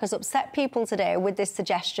Sunak has upset people today with this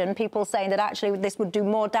suggestion, people saying that actually this would do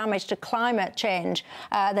more damage to climate change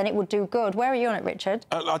than it would do good. Where are you on it, Richard?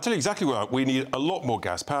 I'll tell you exactly where we need a lot more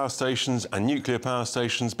gas power stations and nuclear power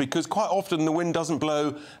stations, because quite often the wind doesn't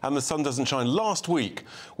blow and the sun doesn't shine. Last week,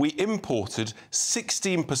 we imported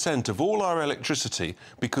 16% of all our electricity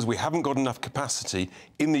because we haven't got enough capacity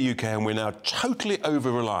in the UK, and we're now totally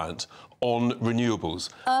over-reliant on renewables.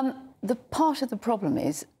 The part of the problem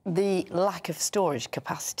is the lack of storage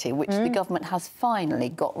capacity, which the government has finally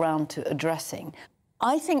got round to addressing.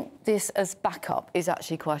 I think this as backup is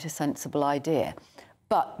actually quite a sensible idea.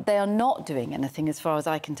 But they are not doing anything, as far as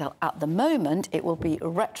I can tell. At the moment, it will be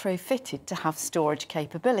retrofitted to have storage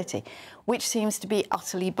capability, which seems to be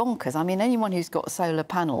utterly bonkers. I mean, anyone who's got solar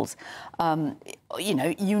panels, you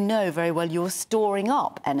know very well you're storing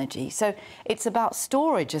up energy. So it's about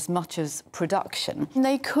storage as much as production. And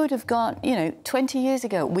they could have gone, 20 years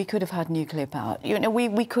ago, we could have had nuclear power.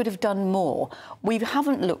 We could have done more. We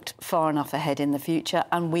haven't looked far enough ahead in the future,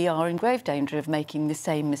 and we are in grave danger of making the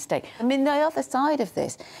same mistake. I mean, the other side of this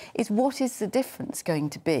is, what is the difference going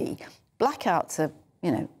to be? Blackouts are,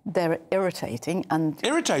 they're irritating and...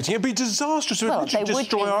 Irritating? It'd be disastrous. It would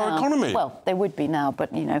destroy our economy. Well, they would be now, but,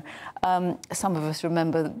 some of us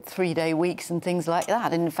remember 3-day weeks and things like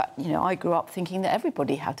that. And in fact, I grew up thinking that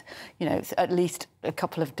everybody had, at least a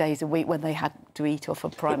couple of days a week when they had to eat off a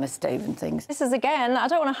primer stove and things. This is, again, I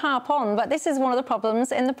don't want to harp on, but this is one of the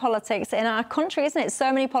problems in the politics in our country, isn't it?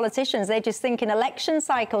 So many politicians, they just think in election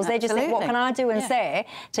cycles. Absolutely. They just think, what can I do and say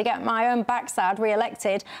to get my own backside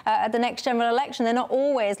re-elected at the next general election? They're not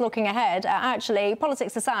always looking ahead. Actually,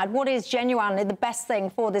 politics aside, what is genuinely the best thing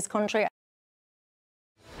for this country?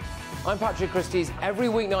 I'm Patrick Christie's. Every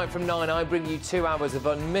weeknight from 9, I bring you 2 hours of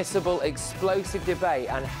unmissable, explosive debate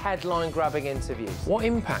and headline-grabbing interviews. What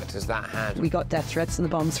impact has that had? We got death threats and the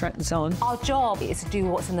bomb threat and so on. Our job is to do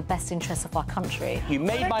what's in the best interest of our country. You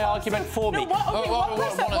made my argument for me.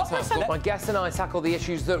 My guests and I tackle the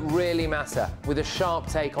issues that really matter, with a sharp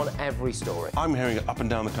take on every story. I'm hearing it up and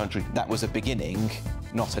down the country. That was a beginning,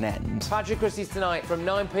 not an end. Patrick Christie's tonight from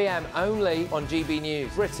 9 p.m. only on GB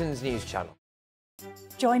News, Britain's news channel.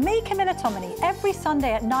 Join me, Camilla Tominey, every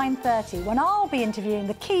Sunday at 9:30 when I'll be interviewing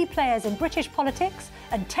the key players in British politics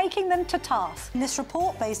and taking them to task. This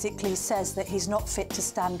report basically says that he's not fit to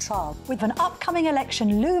stand trial. With an upcoming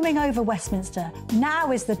election looming over Westminster,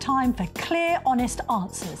 now is the time for clear, honest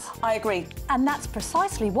answers. I agree. And that's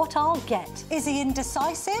precisely what I'll get. Is he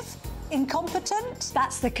indecisive? Incompetent?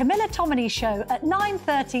 That's the Camilla Tominey Show at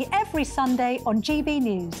 9:30 every Sunday on GB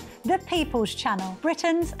News, the People's Channel,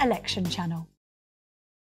 Britain's election channel.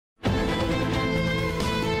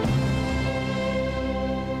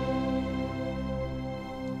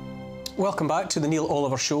 Welcome back to the Neil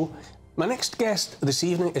Oliver Show. My next guest this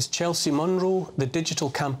evening is Chelsea Munro, the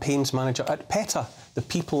Digital Campaigns Manager at PETA, the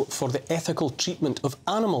People for the Ethical Treatment of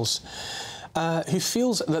Animals, who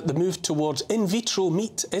feels that the move towards in vitro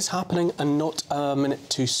meat is happening and not a minute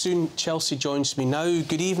too soon. Chelsea joins me now.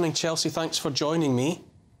 Good evening, Chelsea. Thanks for joining me.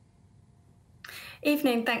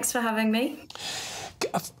 Evening. Thanks for having me.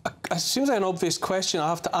 As soon as an obvious question I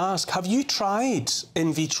have to ask, have you tried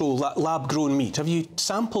in vitro lab-grown meat? Have you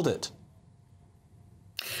sampled it?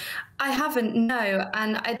 I haven't, no,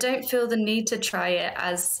 and I don't feel the need to try it,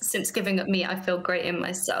 as since giving up meat, I feel great in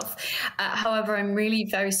myself. However, I'm really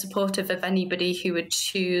very supportive of anybody who would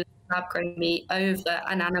choose lab-grown meat over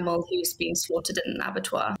an animal who's been slaughtered in an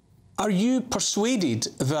abattoir. Are you persuaded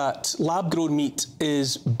that lab-grown meat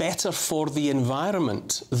is better for the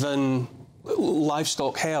environment than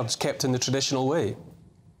livestock herds kept in the traditional way?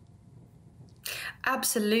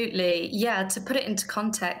 Absolutely. Yeah, to put it into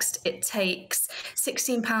context, it takes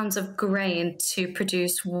 16 pounds of grain to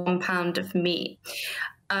produce 1 pound of meat.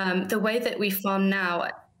 The way that we farm now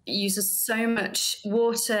uses so much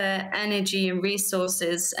water, energy and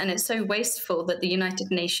resources, and it's so wasteful that the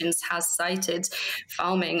United Nations has cited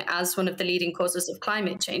farming as one of the leading causes of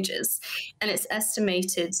climate changes. And it's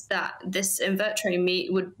estimated that this in vitro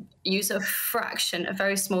meat would use a fraction, a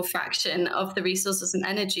very small fraction of the resources and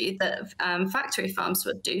energy that factory farms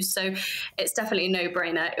would do. So it's definitely a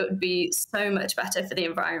no-brainer. It would be so much better for the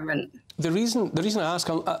environment. The reason I ask,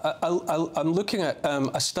 I'm looking at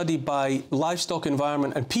a study by Livestock,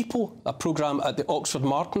 Environment and People, a programme at the Oxford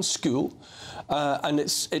Martin School, and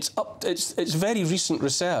it's very recent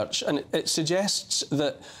research, and it suggests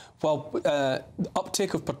that while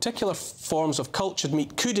uptake of particular forms of cultured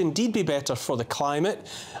meat could indeed be better for the climate,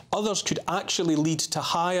 others could actually lead to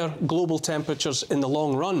higher global temperatures in the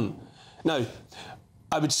long run. Now,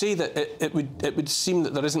 I would say that it would seem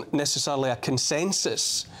that there isn't necessarily a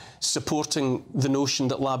consensus supporting the notion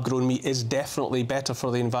that lab-grown meat is definitely better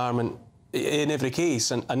for the environment in every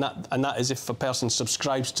case, and that is if a person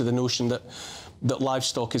subscribes to the notion that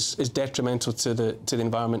livestock is detrimental to the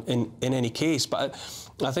environment in any case. But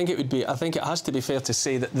I think it has to be fair to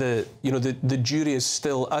say that the jury is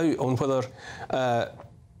still out on whether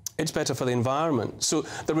it's better for the environment. So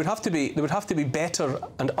there would have to be better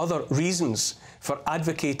and other reasons for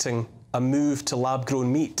advocating a move to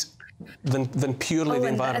lab-grown meat than purely the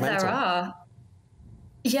environmental. There are.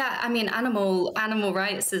 Yeah, I mean, animal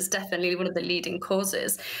rights is definitely one of the leading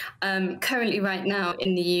causes. Currently, right now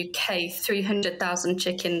in the UK, 300,000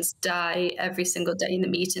 chickens die every single day in the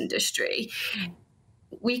meat industry.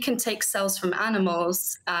 We can take cells from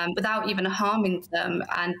animals without even harming them,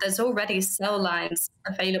 and there's already cell lines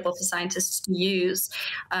available for scientists to use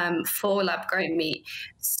for lab-grown meat.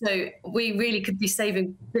 So we really could be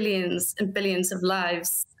saving billions and billions of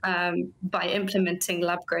lives by implementing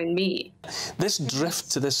lab-grown meat. This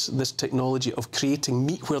drift to this technology of creating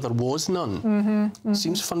meat where there was none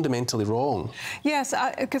seems fundamentally wrong. Yes,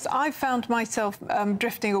 because I've found myself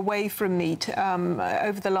drifting away from meat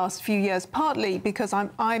over the last few years, partly because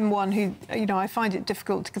I'm one who, I find it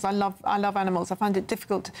difficult because I love animals. I find it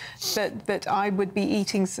difficult that I would be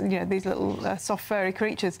eating, these little soft furry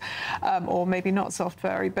creatures, or maybe not soft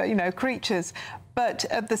furry, but creatures. But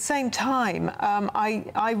at the same time,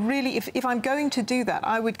 I really, if I'm going to do that,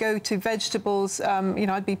 I would go to vegetables,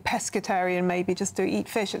 I'd be pescatarian maybe, just to eat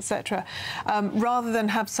fish, etc., rather than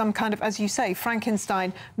have some kind of, as you say,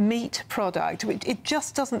 Frankenstein meat product. It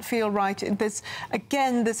just doesn't feel right. There's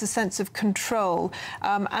a sense of control.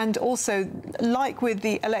 And also, like with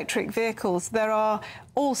the electric vehicles, there are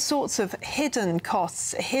all sorts of hidden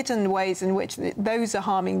costs, hidden ways in which those are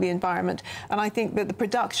harming the environment. And I think that the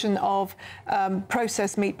production of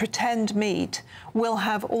processed meat, pretend meat, will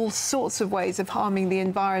have all sorts of ways of harming the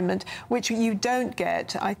environment, which you don't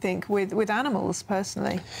get, I think, with animals,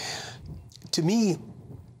 personally. To me,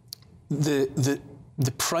 the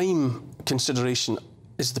prime consideration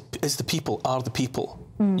is the people, are the people.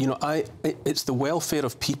 It's the welfare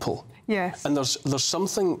of people. Yes. And there's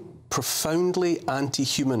something profoundly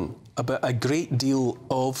anti-human about a great deal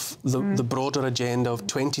of the broader agenda of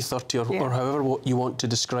 2030 or however what you want to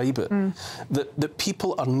describe it, that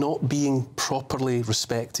people are not being properly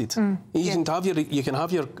respected. You can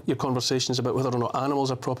have your conversations about whether or not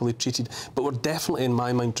animals are properly treated, but we're definitely, in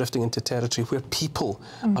my mind, drifting into territory where people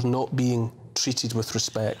are not being treated with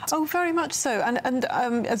respect. Oh, very much so. And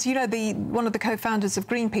as you know, one of the co-founders of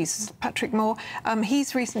Greenpeace, Patrick Moore,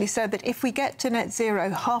 he's recently said that if we get to net zero,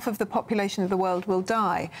 half of the population of the world will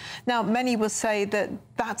die. Now, many will say that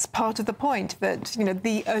that's part of the point, that, you know,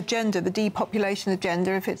 the agenda, the depopulation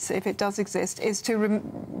agenda, if it does exist, is to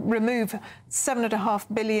remove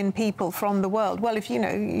 7.5 billion people from the world. Well, if you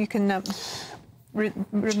know, you can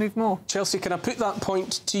remove more. Chelsea, can I put that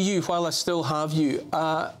point to you while I still have you?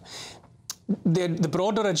 The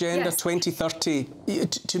broader agenda 2030,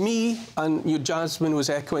 to me, and Jasmine was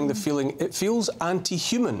echoing the feeling, it feels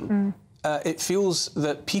anti-human. It feels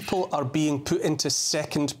that people are being put into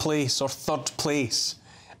second place or third place,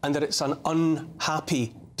 and that it's an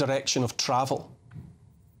unhappy direction of travel.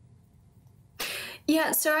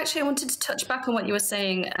 Yeah, so actually I wanted to touch back on what you were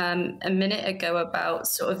saying a minute ago about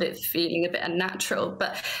sort of it feeling a bit unnatural,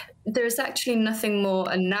 but there's actually nothing more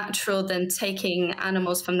unnatural than taking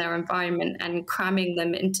animals from their environment and cramming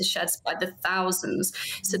them into sheds by the thousands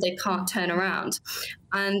so they can't turn around.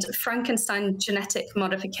 And Frankenstein genetic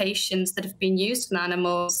modifications that have been used in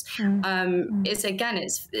animals is, again,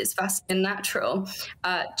 it's vastly unnatural.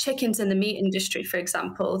 Chickens in the meat industry, for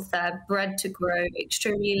example, they're bred to grow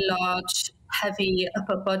extremely large, heavy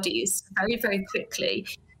upper bodies very, very quickly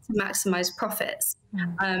to maximize profits.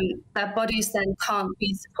 Their bodies then can't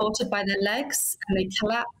be supported by their legs, and they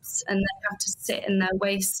collapse, and they have to sit in their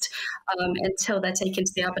waste until they're taken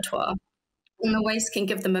to the abattoir. And the waste can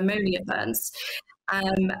give them ammonia burns.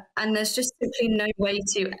 And there's just simply no way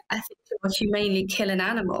to ethically or humanely kill an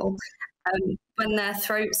animal when their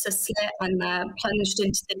throats are slit and they're plunged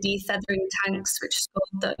into the defeathering tanks which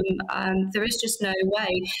scored them. There is just no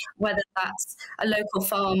way, whether that's a local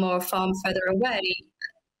farm or a farm further away,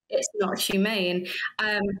 it's not humane.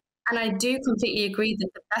 And I do completely agree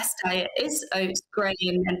that the best diet is oats,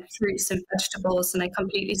 grain and fruits and vegetables, and I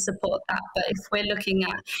completely support that. But if we're looking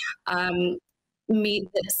at meat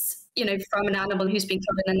that's, you know, from an animal who's been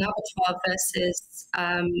killed in an abattoir versus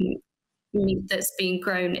meat that's being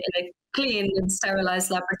grown in a clean and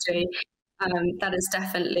sterilised laboratory, that is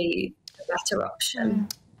definitely a better option.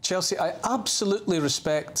 Chelsea, I absolutely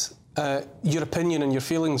respect your opinion and your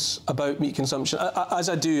feelings about meat consumption. As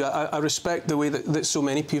I do, I respect the way that so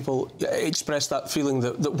many people express that feeling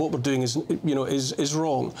that what we're doing is, you know, is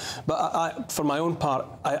wrong. But for my own part,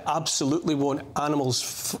 I absolutely want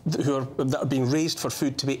animals that are being raised for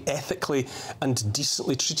food to be ethically and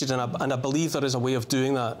decently treated, and I believe there is a way of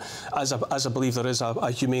doing that, as I believe there is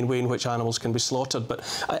a humane way in which animals can be slaughtered. But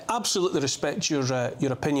I absolutely respect your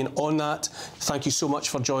opinion on that. Thank you so much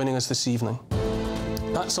for joining us this evening.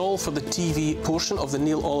 That's all for the TV portion of the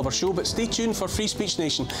Neil Oliver Show, but stay tuned for Free Speech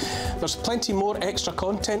Nation. There's plenty more extra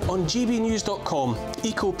content on gbnews.com.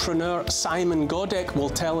 Ecopreneur Simon Godek will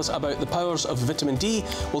tell us about the powers of vitamin D.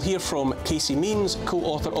 We'll hear from Casey Means,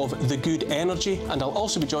 co-author of The Good Energy, and I'll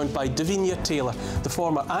also be joined by Davinia Taylor, the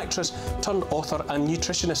former actress turned author and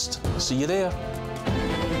nutritionist. See you there.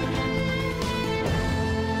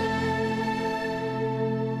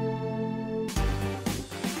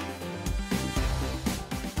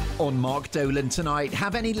 On Mark Dolan tonight,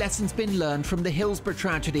 have any lessons been learned from the Hillsborough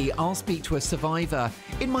tragedy? I'll speak to a survivor.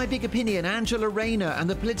 In My Big Opinion, Angela Rayner and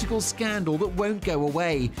the political scandal that won't go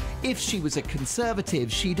away. If she was a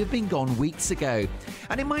Conservative, she'd have been gone weeks ago.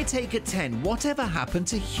 And in my take at 10, whatever happened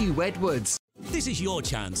to Hugh Edwards? This is your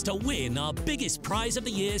chance to win our biggest prize of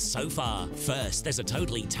the year so far. First, there's a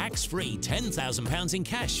totally tax-free £10,000 in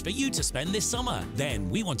cash for you to spend this summer. Then,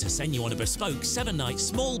 we want to send you on a bespoke 7-night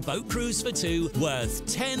small boat cruise for two worth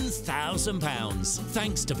 £10,000.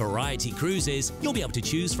 Thanks to Variety Cruises, you'll be able to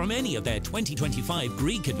choose from any of their 2025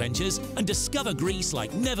 Greek adventures and discover Greece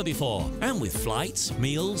like never before. And with flights,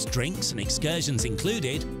 meals, drinks and excursions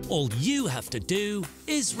included, all you have to do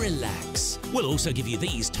is relax. We'll also give you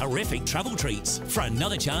these terrific travel treats. For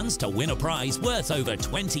another chance to win a prize worth over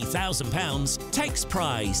 £20,000, text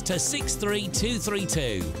prize to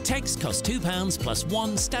 63232. Text costs £2 plus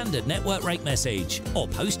one standard network rate message. Or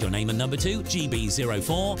post your name and number to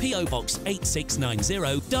GB04 PO Box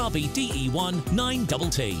 8690 Derby DE1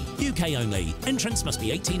 9TT. UK only. Entrance must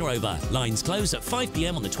be 18 or over. Lines close at 5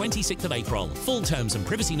 p.m. on the 26th of April. Full terms and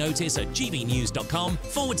privacy notice at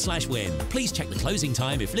gbnews.com/win. Please check the closing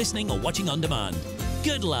time if listening or watching on demand.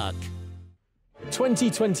 Good luck.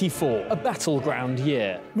 2024, a battleground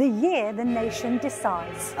year. The year the nation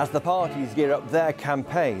decides. As the parties gear up their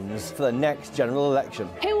campaigns for the next general election.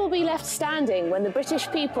 Who will be left standing when the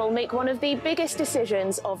British people make one of the biggest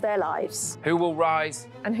decisions of their lives? Who will rise?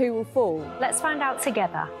 And who will fall? Let's find out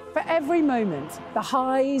together. For every moment, the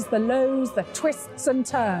highs, the lows, the twists and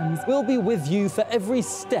turns. We'll be with you for every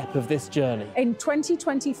step of this journey. In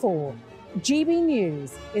 2024, GB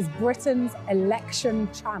News is Britain's election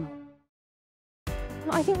channel.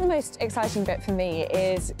 I think the most exciting bit for me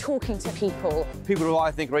is talking to people. People who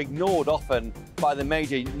I think are ignored often by the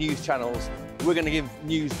major news channels. We're going to give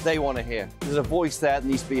news they want to hear. There's a voice there that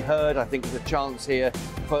needs to be heard. I think there's a chance here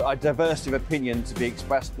for a diversity of opinion to be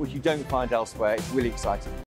expressed, which you don't find elsewhere. It's really exciting.